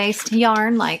plant-based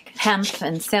yarn like hemp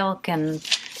and silk and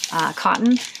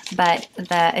cotton, but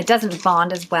it doesn't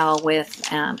bond as well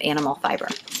with animal fiber.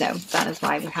 So that is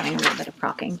why we're having a little bit of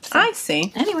crocking. So, I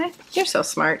see. Anyway. You're so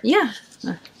smart. Yeah.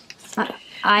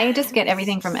 I just get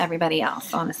everything from everybody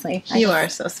else, honestly. You are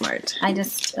so smart. I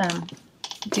just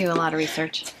do a lot of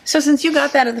research. So since you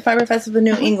got that at the Fiber Festival of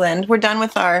New England, we're done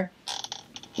with our,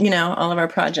 all of our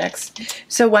projects.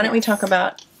 So why don't we talk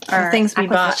about the things we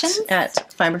bought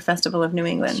at Fiber Festival of New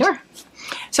England? Sure.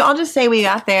 So I'll just say we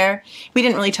got there. We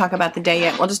didn't really talk about the day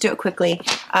yet. We'll just do it quickly.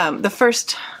 The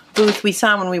first booth we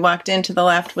saw when we walked in to the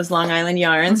left was Long Island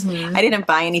Yarns. I didn't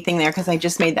buy anything there because I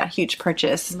just made that huge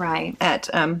purchase at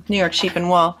New York Sheep and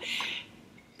Wool.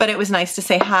 But it was nice to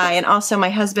say hi. And also my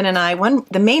husband and I,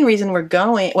 the main reason we're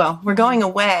going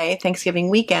away Thanksgiving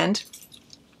weekend.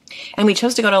 And we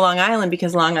chose to go to Long Island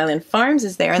because Long Island Farms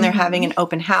is there, and they're having an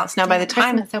open house. Now, by the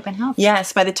time... Christmas open house.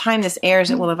 Yes, by the time this airs,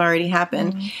 it will have already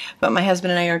happened. But my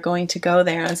husband and I are going to go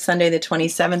there on Sunday, the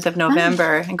 27th of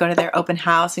November, and go to their open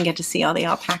house and get to see all the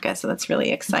alpacas, so that's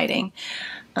really exciting.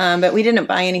 But we didn't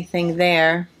buy anything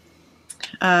there.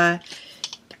 Where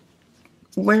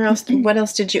else? What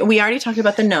else did you... We already talked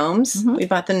about the gnomes. We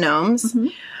bought the gnomes.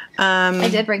 I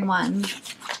did bring one.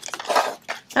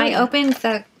 I opened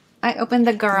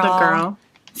the girl.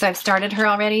 So I've started her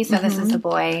already. So this is the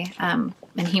boy. And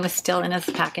he was still in his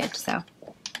package. So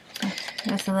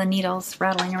there's the needles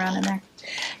rattling around in there.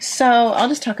 So I'll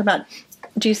just talk about,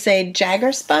 do you say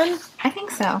Jagger Spun? I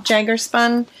think so. Jagger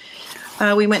Spun.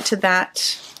 We went to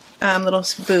that little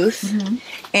booth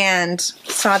and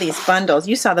saw these bundles.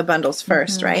 You saw the bundles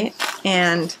first, right?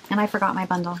 And I forgot my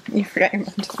bundle. You forgot your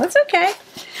bundle. That's okay.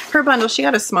 Her bundle, she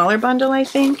got a smaller bundle, I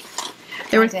think.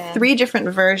 There were 3 different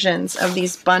versions of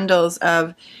these bundles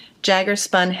of Jagger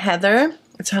Spun Heather.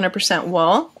 It's 100%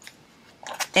 wool.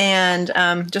 And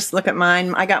just look at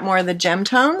mine. I got more of the gem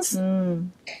tones. Are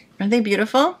they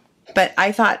beautiful? But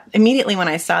I thought, immediately when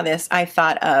I saw this, I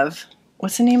thought of,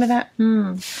 what's the name of that?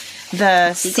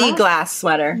 The sea glass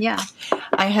sweater. Yeah.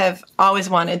 I have always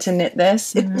wanted to knit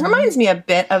this. It reminds me a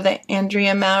bit of the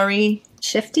Andrea Mowry.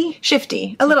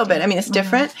 Shifty, a little bit. I mean, it's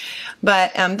different,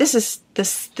 but the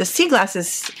sea glass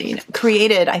is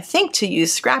created, I think, to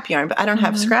use scrap yarn, but I don't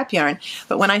have scrap yarn.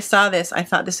 But when I saw this, I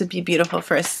thought this would be beautiful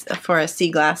for a sea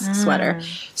glass sweater.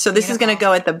 So this is going to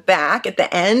go at the back, at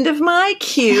the end of my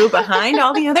queue, behind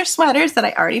all the other sweaters that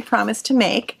I already promised to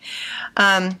make.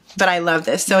 But I love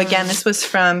this. So again, this was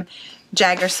from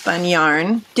Jagger Spun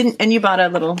Yarn. And you bought a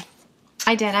little...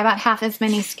 I did. I bought half as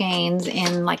many skeins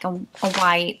in like a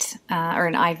white or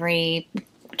an ivory,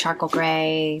 charcoal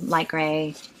gray, light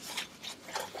gray.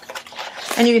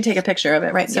 And you can take a picture of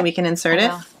it, right? So we can insert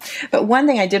it. But one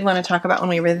thing I did want to talk about when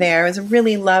we were there was a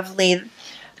really lovely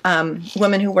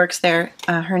woman who works there.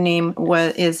 Her name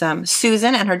is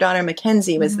Susan, and her daughter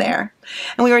Mackenzie was there.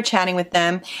 And we were chatting with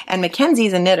them, and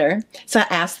Mackenzie's a knitter. So I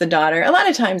asked the daughter, a lot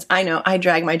of times I know I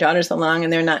drag my daughters along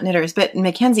and they're not knitters, but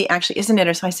Mackenzie actually is a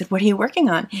knitter. So I said, what are you working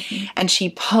on? And she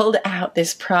pulled out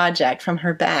this project from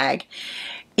her bag.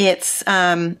 It's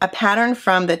a pattern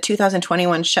from the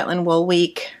 2021 Shetland Wool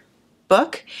Week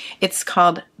book. It's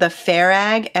called the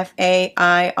Fairag,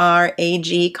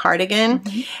 Fairag cardigan,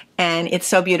 and it's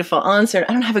so beautiful. I'll insert.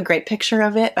 I don't have a great picture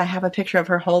of it. I have a picture of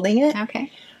her holding it. Okay.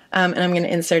 And I'm going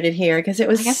to insert it here because it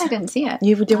was... I guess I didn't see it.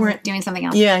 You weren't doing something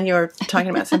else. Yeah, you were talking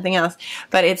about something else.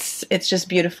 But it's just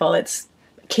beautiful. It's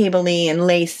cable-y and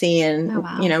lacy and,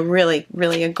 really,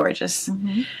 really a gorgeous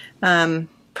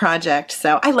project.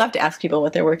 So I love to ask people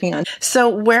what they're working on. So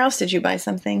where else did you buy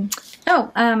something?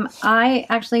 Oh, I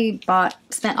actually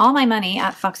spent all my money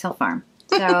at Foxhill Farm.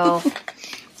 So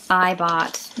I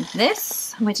bought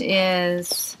this, which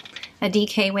is a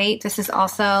DK weight. This is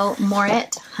also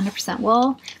Moret, 100%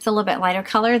 wool. It's a little bit lighter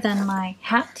color than my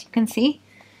hat, you can see.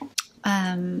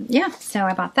 So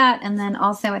I bought that. And then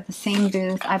also at the same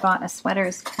booth, I bought a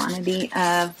sweater's quantity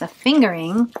of the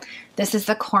fingering. This is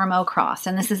the Cormo cross,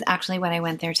 and this is actually what I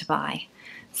went there to buy.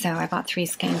 So I bought 3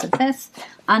 skeins of this.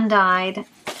 Undyed,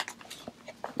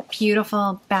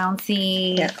 beautiful,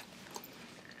 bouncy. Yeah.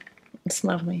 It's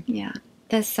lovely. Yeah.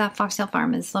 This Foxhill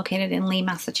Farm is located in Lee,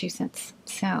 Massachusetts.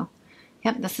 So,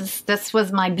 yep, this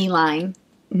was my beeline.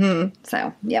 Mm-hmm.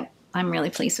 So, yep, I'm really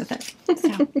pleased with it.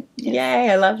 So, Yay,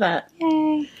 I love that.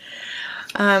 Yay.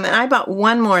 And I bought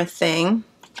one more thing.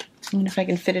 I wonder if I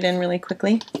can fit it in really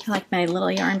quickly. I like my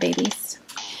little yarn babies.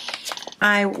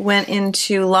 I went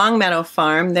into Longmeadow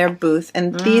Farm, their booth,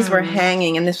 and these were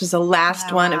hanging, and this was the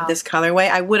last one of this colorway.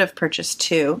 I would have purchased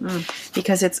 2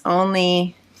 because it's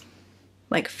only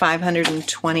like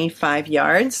 525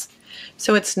 yards.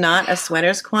 So it's not a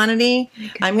sweater's quantity.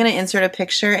 I'm going to insert a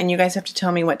picture, and you guys have to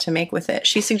tell me what to make with it.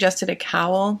 She suggested a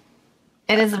cowl.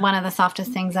 It is one of the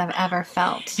softest things I've ever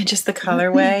felt. And just the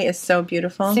colorway is so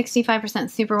beautiful. 65%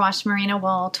 superwash merino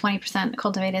wool, 20%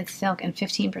 cultivated silk, and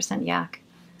 15% yak.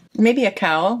 Maybe a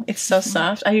cowl. It's so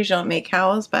soft. I usually don't make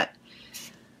cowls, but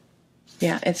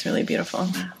yeah, it's really beautiful.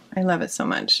 Wow. I love it so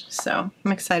much. So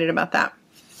I'm excited about that.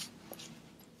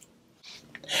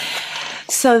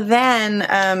 So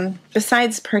then,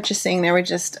 besides purchasing, there were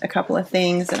just a couple of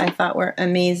things that I thought were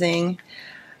amazing.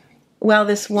 Well,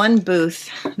 this one booth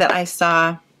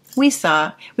that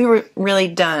we were really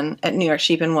done at New York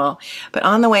Sheep and Wool. But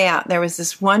on the way out, there was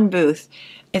this one booth.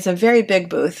 It's a very big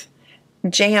booth,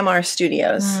 JMR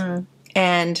Studios.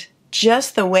 And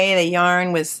just the way the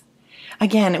yarn was,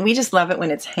 again, we just love it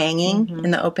when it's hanging in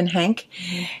the open hank.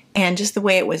 And just the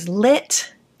way it was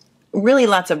lit. Really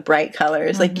lots of bright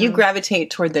colors. Like you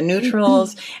gravitate toward the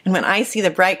neutrals. And when I see the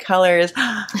bright colors,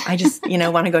 I just,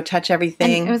 want to go touch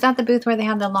everything. And it was at the booth where they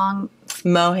had the long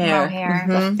mohair.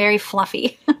 The very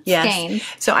fluffy skein.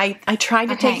 So I tried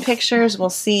to take pictures. We'll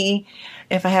see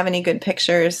if I have any good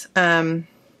pictures. But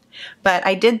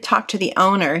I did talk to the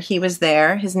owner. He was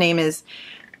there. His name is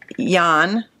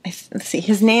Jan. Let's see.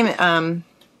 His name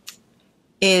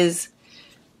is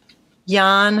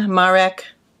Jan Marek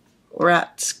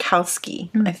Ratkowski,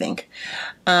 I think.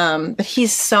 But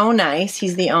he's so nice.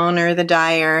 He's the owner, the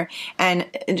dyer, and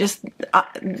just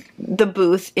the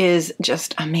booth is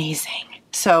just amazing.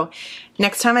 So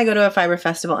next time I go to a fiber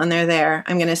festival and they're there,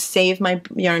 I'm going to save my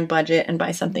yarn budget and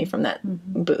buy something from that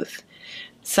booth.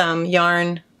 Some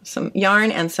yarn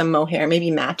and some mohair,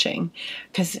 maybe matching,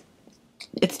 because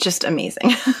it's just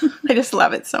amazing. I just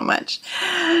love it so much.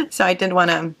 So I did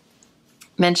want to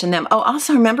mention them. Oh,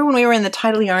 also remember when we were in the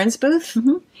Tidal Yarns booth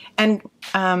and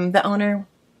the owner,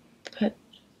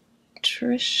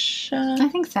 Patricia? I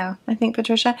think so. I think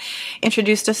Patricia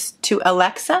introduced us to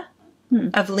Alexa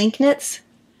of Link Knits.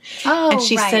 Oh, and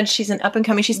she said she's an up and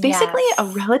coming. She's basically a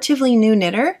relatively new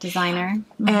knitter. Designer.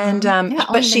 And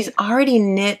but she's already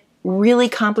knit really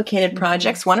complicated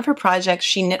projects. One of her projects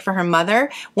she knit for her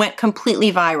mother went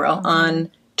completely viral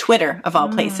on Twitter of all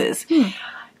places.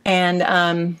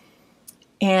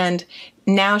 And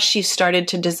now she's started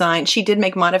to design. She did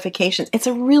make modifications. It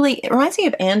reminds me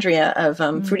of Andrea of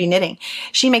Fruity Knitting.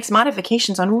 She makes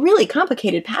modifications on really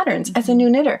complicated patterns as a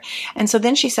new knitter. And so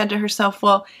then she said to herself,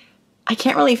 well, I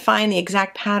can't really find the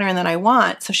exact pattern that I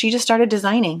want. So she just started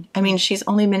designing. I mean, she's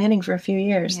only been knitting for a few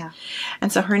years. Yeah.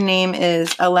 And so her name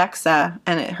is Alexa,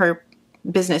 and her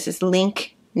business is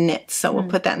Link Knits. So we'll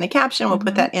put that in the caption. We'll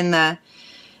put that in the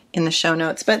show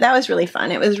notes. But that was really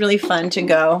fun. It was really fun to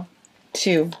go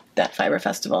to that fiber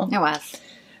festival. It was.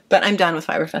 But I'm done with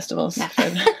fiber festivals. Yeah.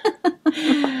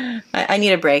 I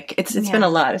need a break. It's been a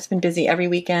lot. It's been busy every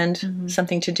weekend,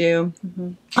 something to do.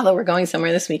 Although we're going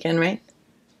somewhere this weekend, right?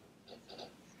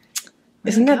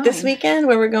 Isn't that this weekend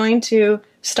where we're going to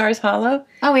Stars Hollow?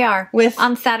 Oh, we are.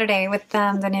 On Saturday with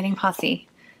the Knitting Posse.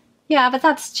 Yeah, but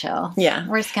that's chill. Yeah.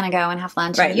 We're just going to go and have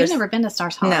lunch. Right. You've never been to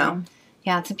Stars Hollow. No.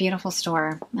 Yeah, it's a beautiful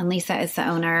store. And Lisa is the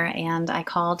owner, and I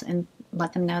called and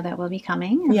let them know that we'll be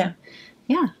coming. And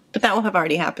yeah. But that will have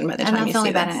already happened by the time you see this. And that's only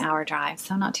about an hour drive,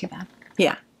 so not too bad.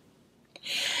 Yeah.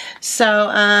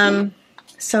 So,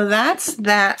 so that's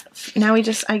that. Now we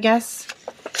just, I guess,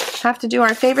 have to do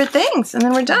our favorite things, and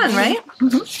then we're done, right?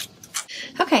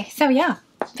 Mm-hmm. Okay, so yeah,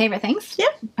 favorite things? Yeah.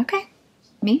 Okay.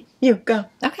 Me? You, go.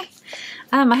 Okay.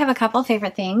 I have a couple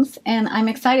favorite things, and I'm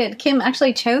excited. Kim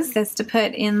actually chose this to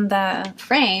put in the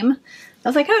frame. I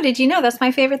was like, oh, did you know that's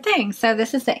my favorite thing? So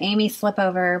this is the Amy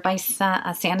Slipover by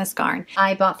Sandnes Garn.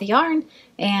 I bought the yarn,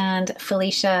 and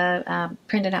Felicia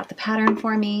printed out the pattern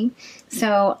for me.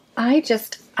 So I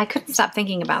couldn't stop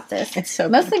thinking about this. It's so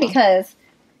mostly beautiful. Because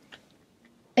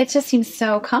it just seems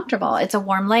so comfortable. It's a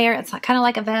warm layer. It's kind of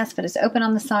like a vest, but it's open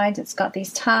on the sides. It's got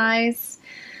these ties.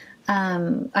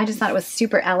 I just thought it was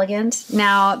super elegant.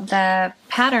 Now, the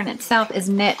pattern itself is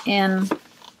knit in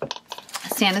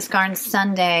Sandnes Garn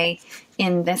Sunday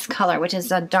in this color, which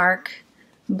is a dark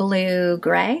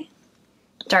blue-gray,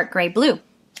 dark gray-blue.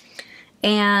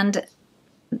 And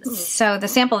so the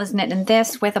sample is knit in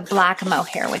this with a black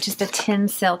mohair, which is the Tynn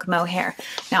silk mohair.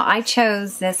 Now, I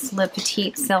chose this Le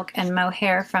Petite silk and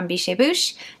mohair from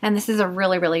Biches, and this is a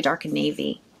really, really dark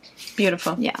navy.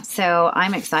 Beautiful. Yeah, so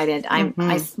I'm excited. I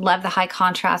love the high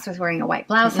contrast with wearing a white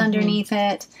blouse underneath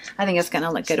it. I think it's going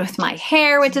to look good with my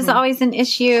hair, which is always an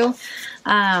issue.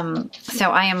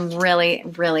 So I am really,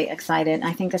 really excited.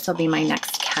 I think this will be my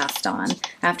next cast on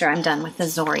after I'm done with the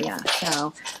Zoria.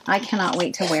 So I cannot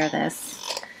wait to wear this.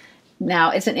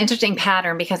 Now, it's an interesting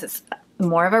pattern because it's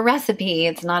more of a recipe.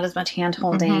 It's not as much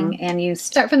hand-holding, and you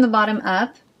start from the bottom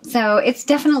up. So it's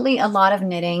definitely a lot of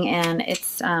knitting, and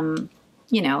it's,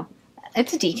 you know,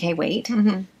 it's a DK weight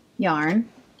yarn.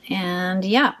 And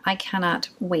yeah, I cannot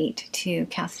wait to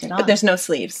cast it on. But there's no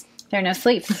sleeves. There are no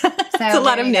sleeves. So it's a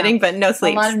lot of knitting, but no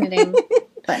sleeves. A lot of knitting,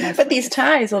 but no sleeves. But these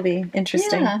ties will be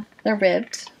interesting. Yeah, they're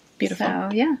ribbed. Beautiful. So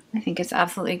yeah, I think it's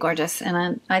absolutely gorgeous.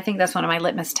 And I think that's one of my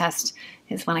litmus tests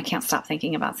is when I can't stop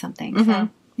thinking about something. So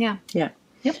yeah. Yeah.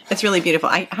 Yep. It's really beautiful.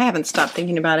 I haven't stopped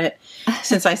thinking about it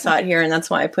since I saw it here, and that's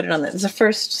why I put it on. It's the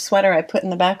first sweater I put in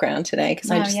the background today because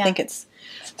I just think it's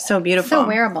so beautiful. So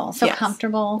wearable, so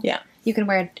comfortable. Yeah. You can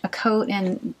wear a coat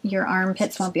and your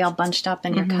armpits won't be all bunched up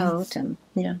in your coat. And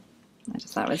yeah. I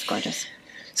just thought it was gorgeous.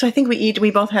 So I think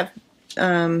we both have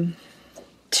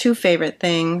two favorite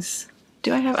things.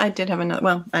 I did have another.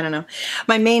 Well, I don't know.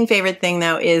 My main favorite thing,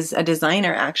 though, is a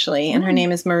designer, actually, and her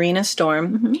name is Marina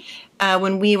Storm.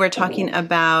 When we were talking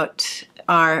about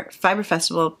our Fiber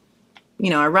Festival,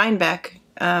 our Rhinebeck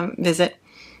visit,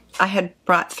 I had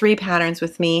brought 3 patterns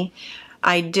with me.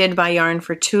 I did buy yarn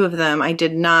for 2 of them. I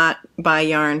did not buy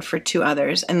yarn for 2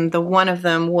 others. And the one of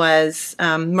them was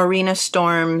Marina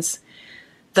Storm's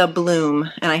The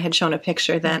Bloom. And I had shown a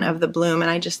picture then of the bloom,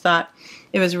 and I just thought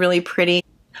it was really pretty.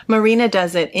 Marina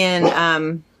does it in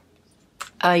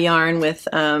a yarn with,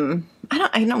 I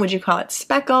don't know, would you call it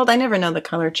speckled? I never know the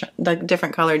color, the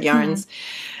different colored yarns.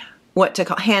 What to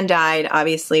call, hand dyed,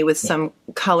 obviously, with some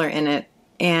color in it.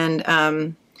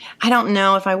 And I don't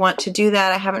know if I want to do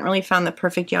that. I haven't really found the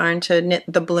perfect yarn to knit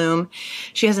the bloom.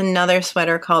 She has another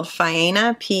sweater called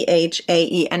Phaenna,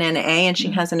 Phaenna, and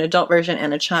she has an adult version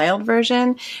and a child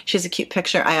version. She has a cute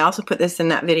picture. I also put this in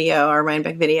that video, our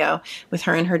Rhinebeck video, with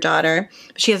her and her daughter.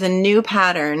 She has a new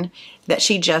pattern that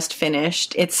she just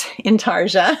finished. It's in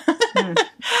Tarja.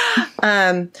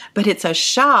 But it's a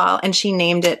shawl, and she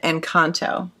named it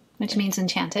Encanto. Which means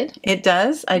enchanted. It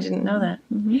does? I didn't know that.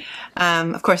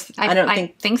 Of course, I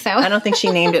don't think so. I don't think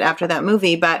she named it after that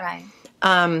movie, but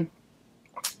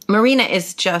Marina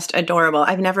is just adorable.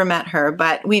 I've never met her,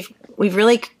 but we've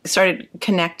really started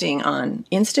connecting on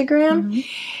Instagram,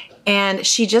 and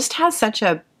she just has such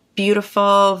a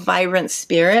beautiful, vibrant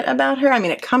spirit about her. I mean,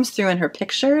 it comes through in her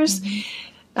pictures.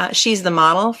 She's the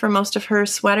model for most of her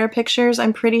sweater pictures,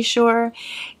 I'm pretty sure.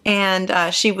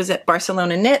 And she was at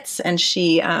Barcelona Knits, and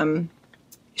she went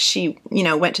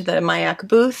to the Mayak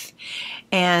booth,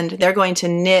 and they're going to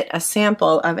knit a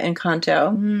sample of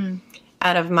Encanto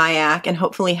out of Mayak and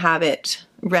hopefully have it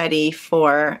ready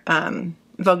for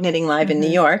Vogue Knitting Live in New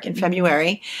York in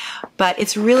February. But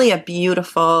it's really a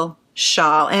beautiful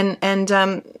shawl,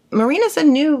 and Marina's a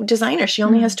new designer. She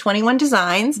only has 21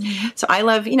 designs. So I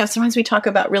love, sometimes we talk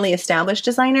about really established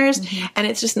designers, and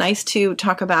it's just nice to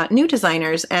talk about new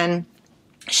designers. And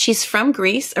she's from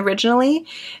Greece originally,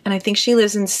 and I think she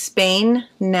lives in Spain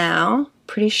now,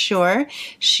 pretty sure.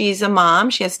 She's a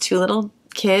mom. She has 2 little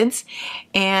kids,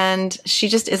 and she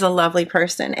just is a lovely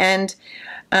person. And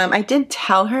I did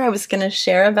tell her I was going to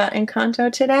share about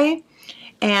Encanto today.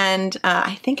 And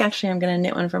I think actually I'm going to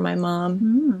knit one for my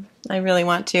mom. I really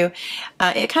want to.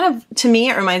 It kind of, to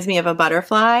me, it reminds me of a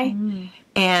butterfly.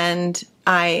 And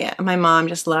my mom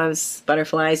just loves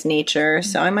butterflies, nature,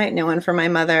 so I might knit one for my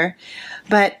mother.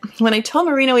 But when I told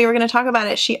Marina we were going to talk about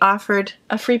it, she offered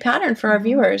a free pattern for our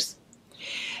viewers.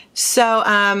 So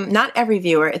not every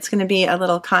viewer. It's going to be a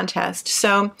little contest.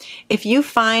 So if you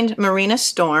find Marina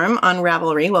Storm on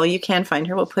Ravelry, well, you can find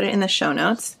her. We'll put it in the show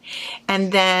notes.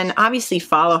 And then obviously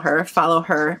follow her. Follow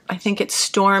her. I think it's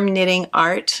Storm Knitting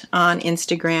Art on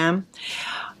Instagram.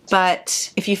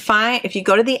 But if you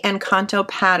go to the Encanto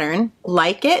pattern,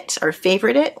 like it or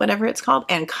favorite it, whatever it's called,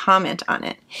 and comment on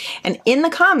it. And in the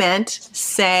comment,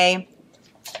 say,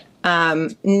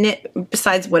 knit,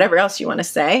 besides whatever else you want to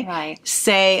say, right.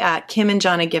 Say Kim and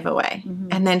Jonna giveaway.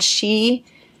 And then she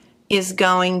is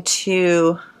going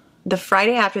to, the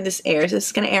Friday after this airs, this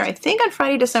is going to air, I think, on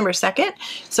Friday, December 2nd.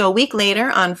 So a week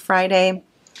later, on Friday,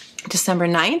 December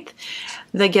 9th,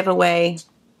 the giveaway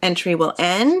entry will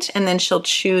end, and then she'll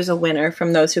choose a winner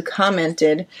from those who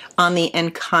commented on the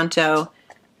Encanto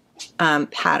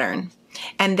pattern.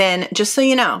 And then, just so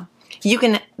you know, you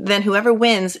can then, whoever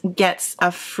wins gets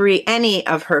a free, any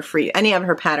of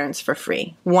her patterns for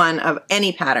free. One of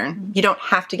any pattern. You don't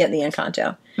have to get the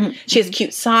Encanto. She has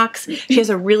cute socks. She has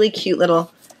a really cute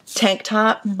little tank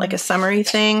top, like a summery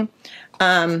thing.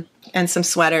 And some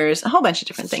sweaters, a whole bunch of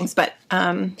different things. But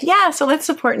yeah, so let's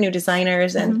support new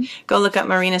designers and go look up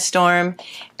Marina Storm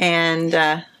and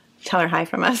tell her hi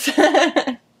from us.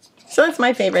 So that's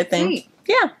my favorite thing. Sweet.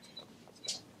 Yeah.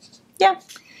 Yeah.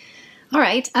 All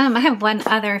right. I have one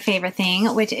other favorite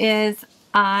thing, which is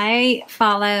I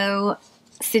follow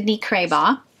Sydney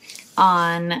Craybaugh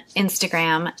on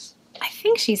Instagram. I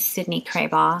think she's Sydney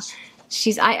Craybaugh.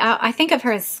 I think of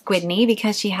her as Squidney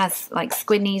because she has like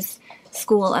Squidney's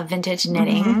School of Vintage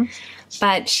Knitting.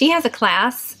 But she has a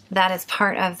class that is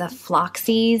part of the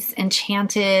Floxy's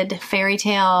Enchanted Fairy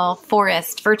Tale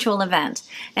Forest virtual event.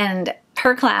 And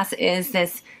her class is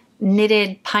this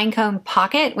knitted pinecone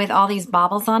pocket with all these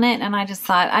baubles on it. And I just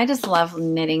thought, I just love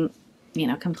knitting,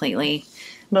 completely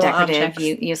little decorative,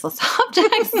 useless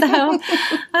objects. So,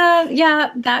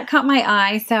 yeah, that caught my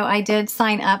eye. So I did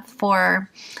sign up for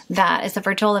that. It's a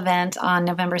virtual event on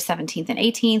November 17th and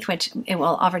 18th, which it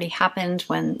will already happened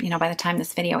when, by the time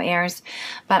this video airs.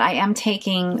 But I am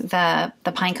taking the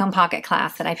Pinecone Pocket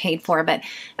class that I paid for. But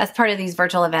as part of these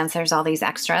virtual events, there's all these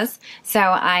extras. So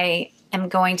I am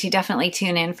going to definitely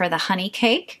tune in for the honey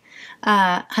cake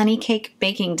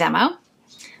baking demo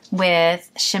with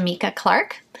Shamika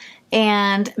Clark,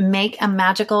 and make a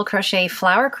magical crochet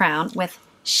flower crown with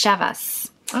Chevas.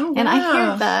 Oh, wow. And I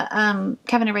hear the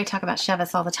Kevin and Ray talk about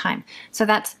Chevas all the time. So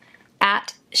that's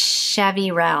at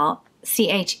Chevyrell,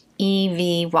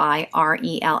 ChevyRell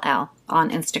on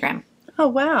Instagram. Oh,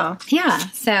 wow. Yeah,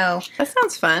 so that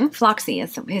sounds fun. Floxy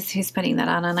is who's putting that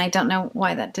on, and I don't know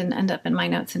why that didn't end up in my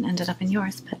notes and ended up in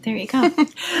yours, but there you go.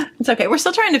 It's okay. We're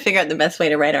still trying to figure out the best way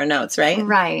to write our notes, right?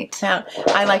 Right. Now,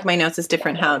 I like my notes as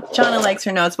different how Jonna likes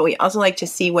her notes, but we also like to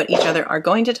see what each other are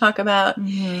going to talk about.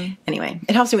 Anyway,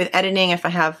 it helps me with editing if I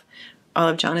have all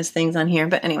of Jonna's things on here.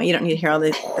 But anyway, you don't need to hear all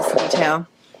this detail.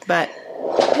 But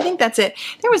I think that's it.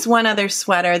 There was one other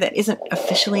sweater that isn't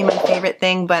officially my favorite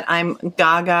thing, but I'm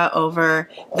gaga over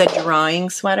the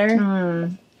drawing sweater.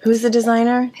 Who's the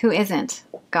designer? Who isn't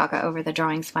gaga over the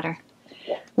drawing sweater?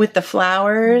 With the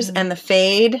flowers and the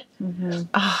fade. Oh,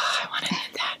 I want to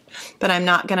knit that. But I'm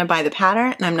not going to buy the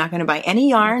pattern, and I'm not going to buy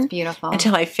any yarn. That's beautiful.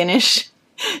 Until I finish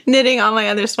knitting all my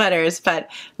other sweaters. But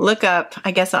look up, I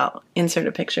guess I'll insert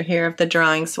a picture here of the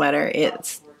drawing sweater.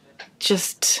 It's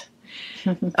just,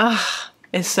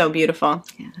 it's so beautiful.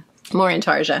 Yeah. More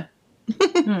Intarsia.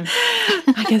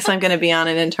 I guess I'm going to be on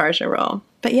an Intarsia roll.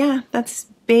 But yeah, that's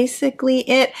basically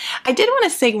it. I did want to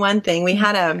say one thing. We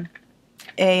had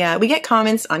we get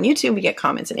comments on YouTube, we get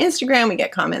comments on Instagram, we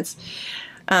get comments,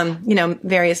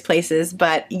 various places.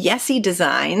 But Yessie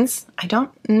Designs, I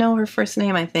don't know her first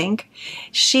name, I think.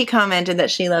 She commented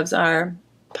that she loves our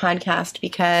podcast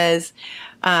because,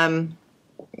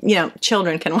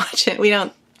 children can watch it. We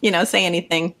don't, say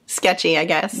anything sketchy, I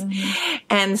guess.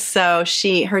 And so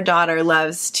her daughter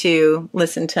loves to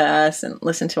listen to us and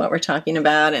listen to what we're talking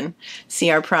about and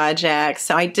see our projects.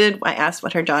 So I asked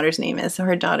what her daughter's name is. So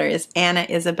her daughter is Anna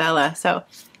Isabella. So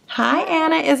hi,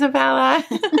 Anna Isabella.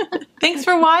 Thanks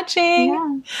for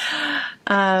watching.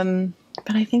 Yeah.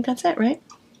 But I think that's it, right?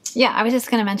 Yeah, I was just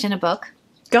going to mention a book.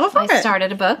 Go for it. I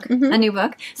started a book, a new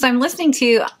book. So I'm listening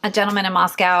to A Gentleman in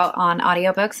Moscow on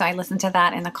audiobook. So I listened to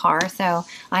that in the car. So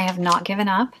I have not given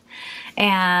up.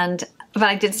 But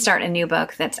I did start a new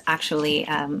book that's actually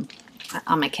on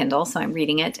my Kindle. So I'm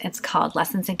reading it. It's called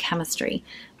Lessons in Chemistry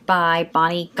by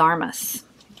Bonnie Garmus.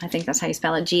 I think that's how you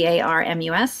spell it.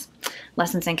 Garmus.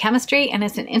 Lessons in Chemistry. And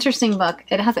it's an interesting book.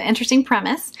 It has an interesting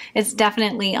premise. It's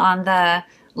definitely on the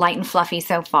light and fluffy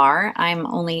so far. I'm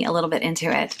only a little bit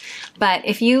into it. But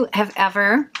if you have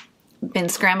ever been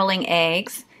scrambling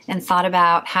eggs and thought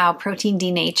about how protein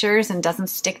denatures and doesn't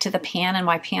stick to the pan and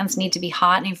why pans need to be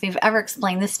hot. And if you've ever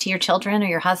explained this to your children or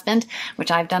your husband,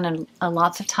 which I've done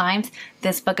lots of times,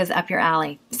 this book is up your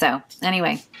alley. So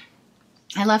anyway,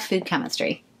 I love food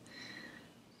chemistry.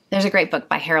 There's a great book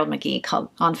by Harold McGee called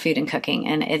On Food and Cooking,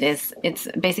 and it's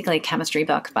basically a chemistry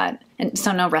book, and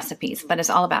so no recipes, but it's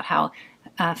all about how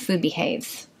food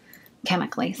behaves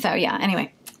chemically. So yeah,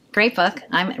 anyway, great book.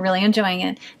 I'm really enjoying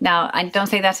it. Now, I don't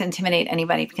say that to intimidate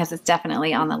anybody because it's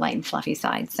definitely on the light and fluffy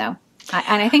side. So,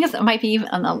 and I think it might be even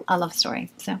a love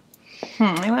story. So,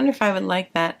 I wonder if I would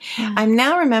like that. I'm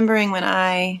now remembering when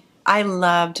I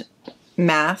loved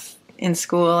math in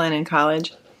school and in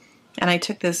college, and I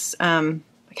took this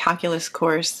calculus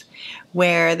course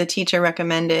where the teacher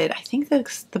recommended, I think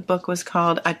the book was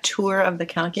called A Tour of the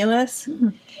Calculus,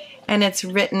 and it's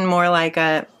written more like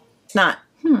it's not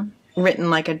written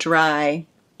like a dry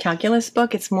calculus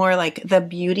book. It's more like the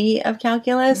beauty of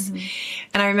calculus.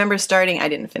 And I remember I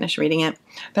didn't finish reading it,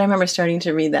 but I remember starting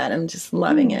to read that and just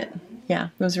loving it. Yeah,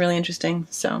 it was really interesting.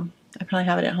 So I probably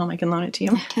have it at home. I can loan it to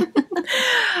you.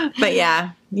 But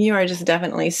yeah, you are just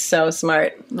definitely so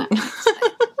smart.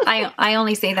 I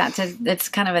only say that it's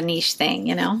kind of a niche thing,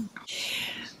 you know.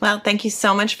 Well, thank you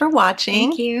so much for watching.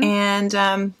 Thank you.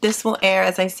 And this will air,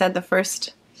 as I said, the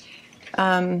first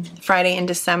Friday in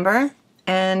December.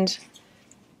 And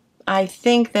I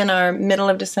think then our middle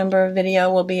of December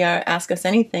video will be our Ask Us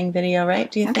Anything video,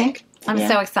 right? Do you think? I'm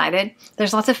so excited.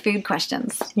 There's lots of food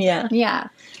questions. Yeah. Yeah.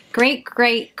 Great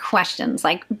questions.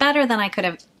 Like better than I could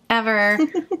have ever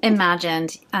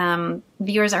imagined.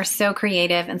 Viewers are so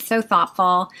creative and so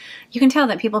thoughtful. You can tell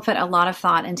that people put a lot of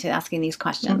thought into asking these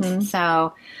questions.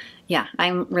 So yeah,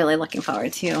 I'm really looking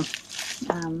forward to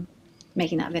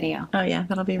making that video. Oh yeah,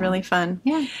 that'll be really fun.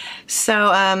 Yeah.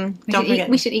 So don't forget.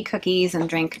 We should eat cookies and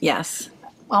drink. Yes.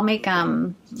 I'll make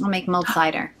mulled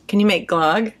cider. Can you make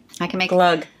glug? I can make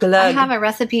glug. I have a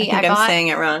recipe. I'm saying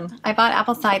it wrong. I bought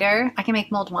apple cider. I can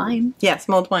make mulled wine. Yes,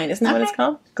 mulled wine. Isn't that what it's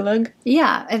called? Glug?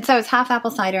 Yeah, and so it's half apple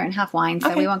cider and half wine,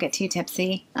 so we won't get too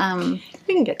tipsy. We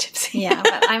can get tipsy. Yeah,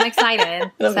 but I'm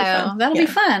excited. That'll be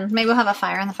fun. Maybe we'll have a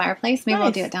fire in the fireplace. Maybe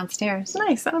we'll do it downstairs.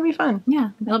 Nice. That'll be fun.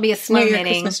 Yeah, it'll be a slow Near your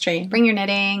knitting. Christmas tree. Bring your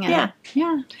knitting. And,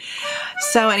 yeah.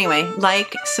 So anyway,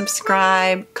 like,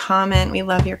 subscribe, comment. We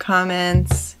love your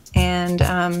comments. And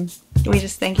we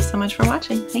just thank you so much for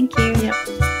watching. Thank you. Yep.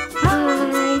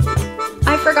 Bye.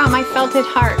 I forgot my felted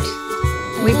heart.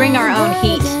 We bring our own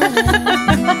heat.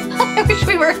 I wish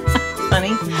we were funny.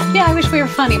 Yeah, I wish we were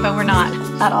funny, but we're not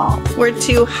at all. We're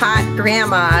two hot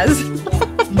grandmas.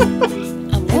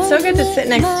 It's so good to sit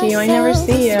next to you. I never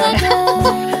see you.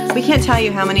 We can't tell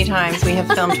you how many times we have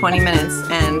filmed 20 minutes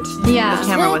and the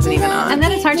camera wasn't even on. And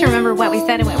then it's hard to remember what we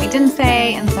said and what we didn't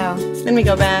say, and so then we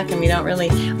go back and we don't really.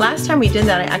 Last time we did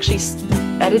that, I actually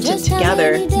edited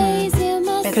together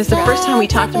because the first time we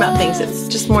talked about things, it's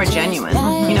just more genuine.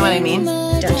 You know what I mean?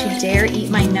 Don't you dare eat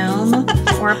my gnome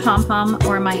or a pom-pom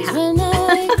or my hat.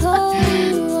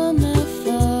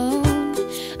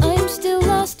 I'm still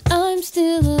lost, I'm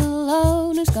still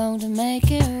alone. Who's going to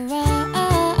make it right?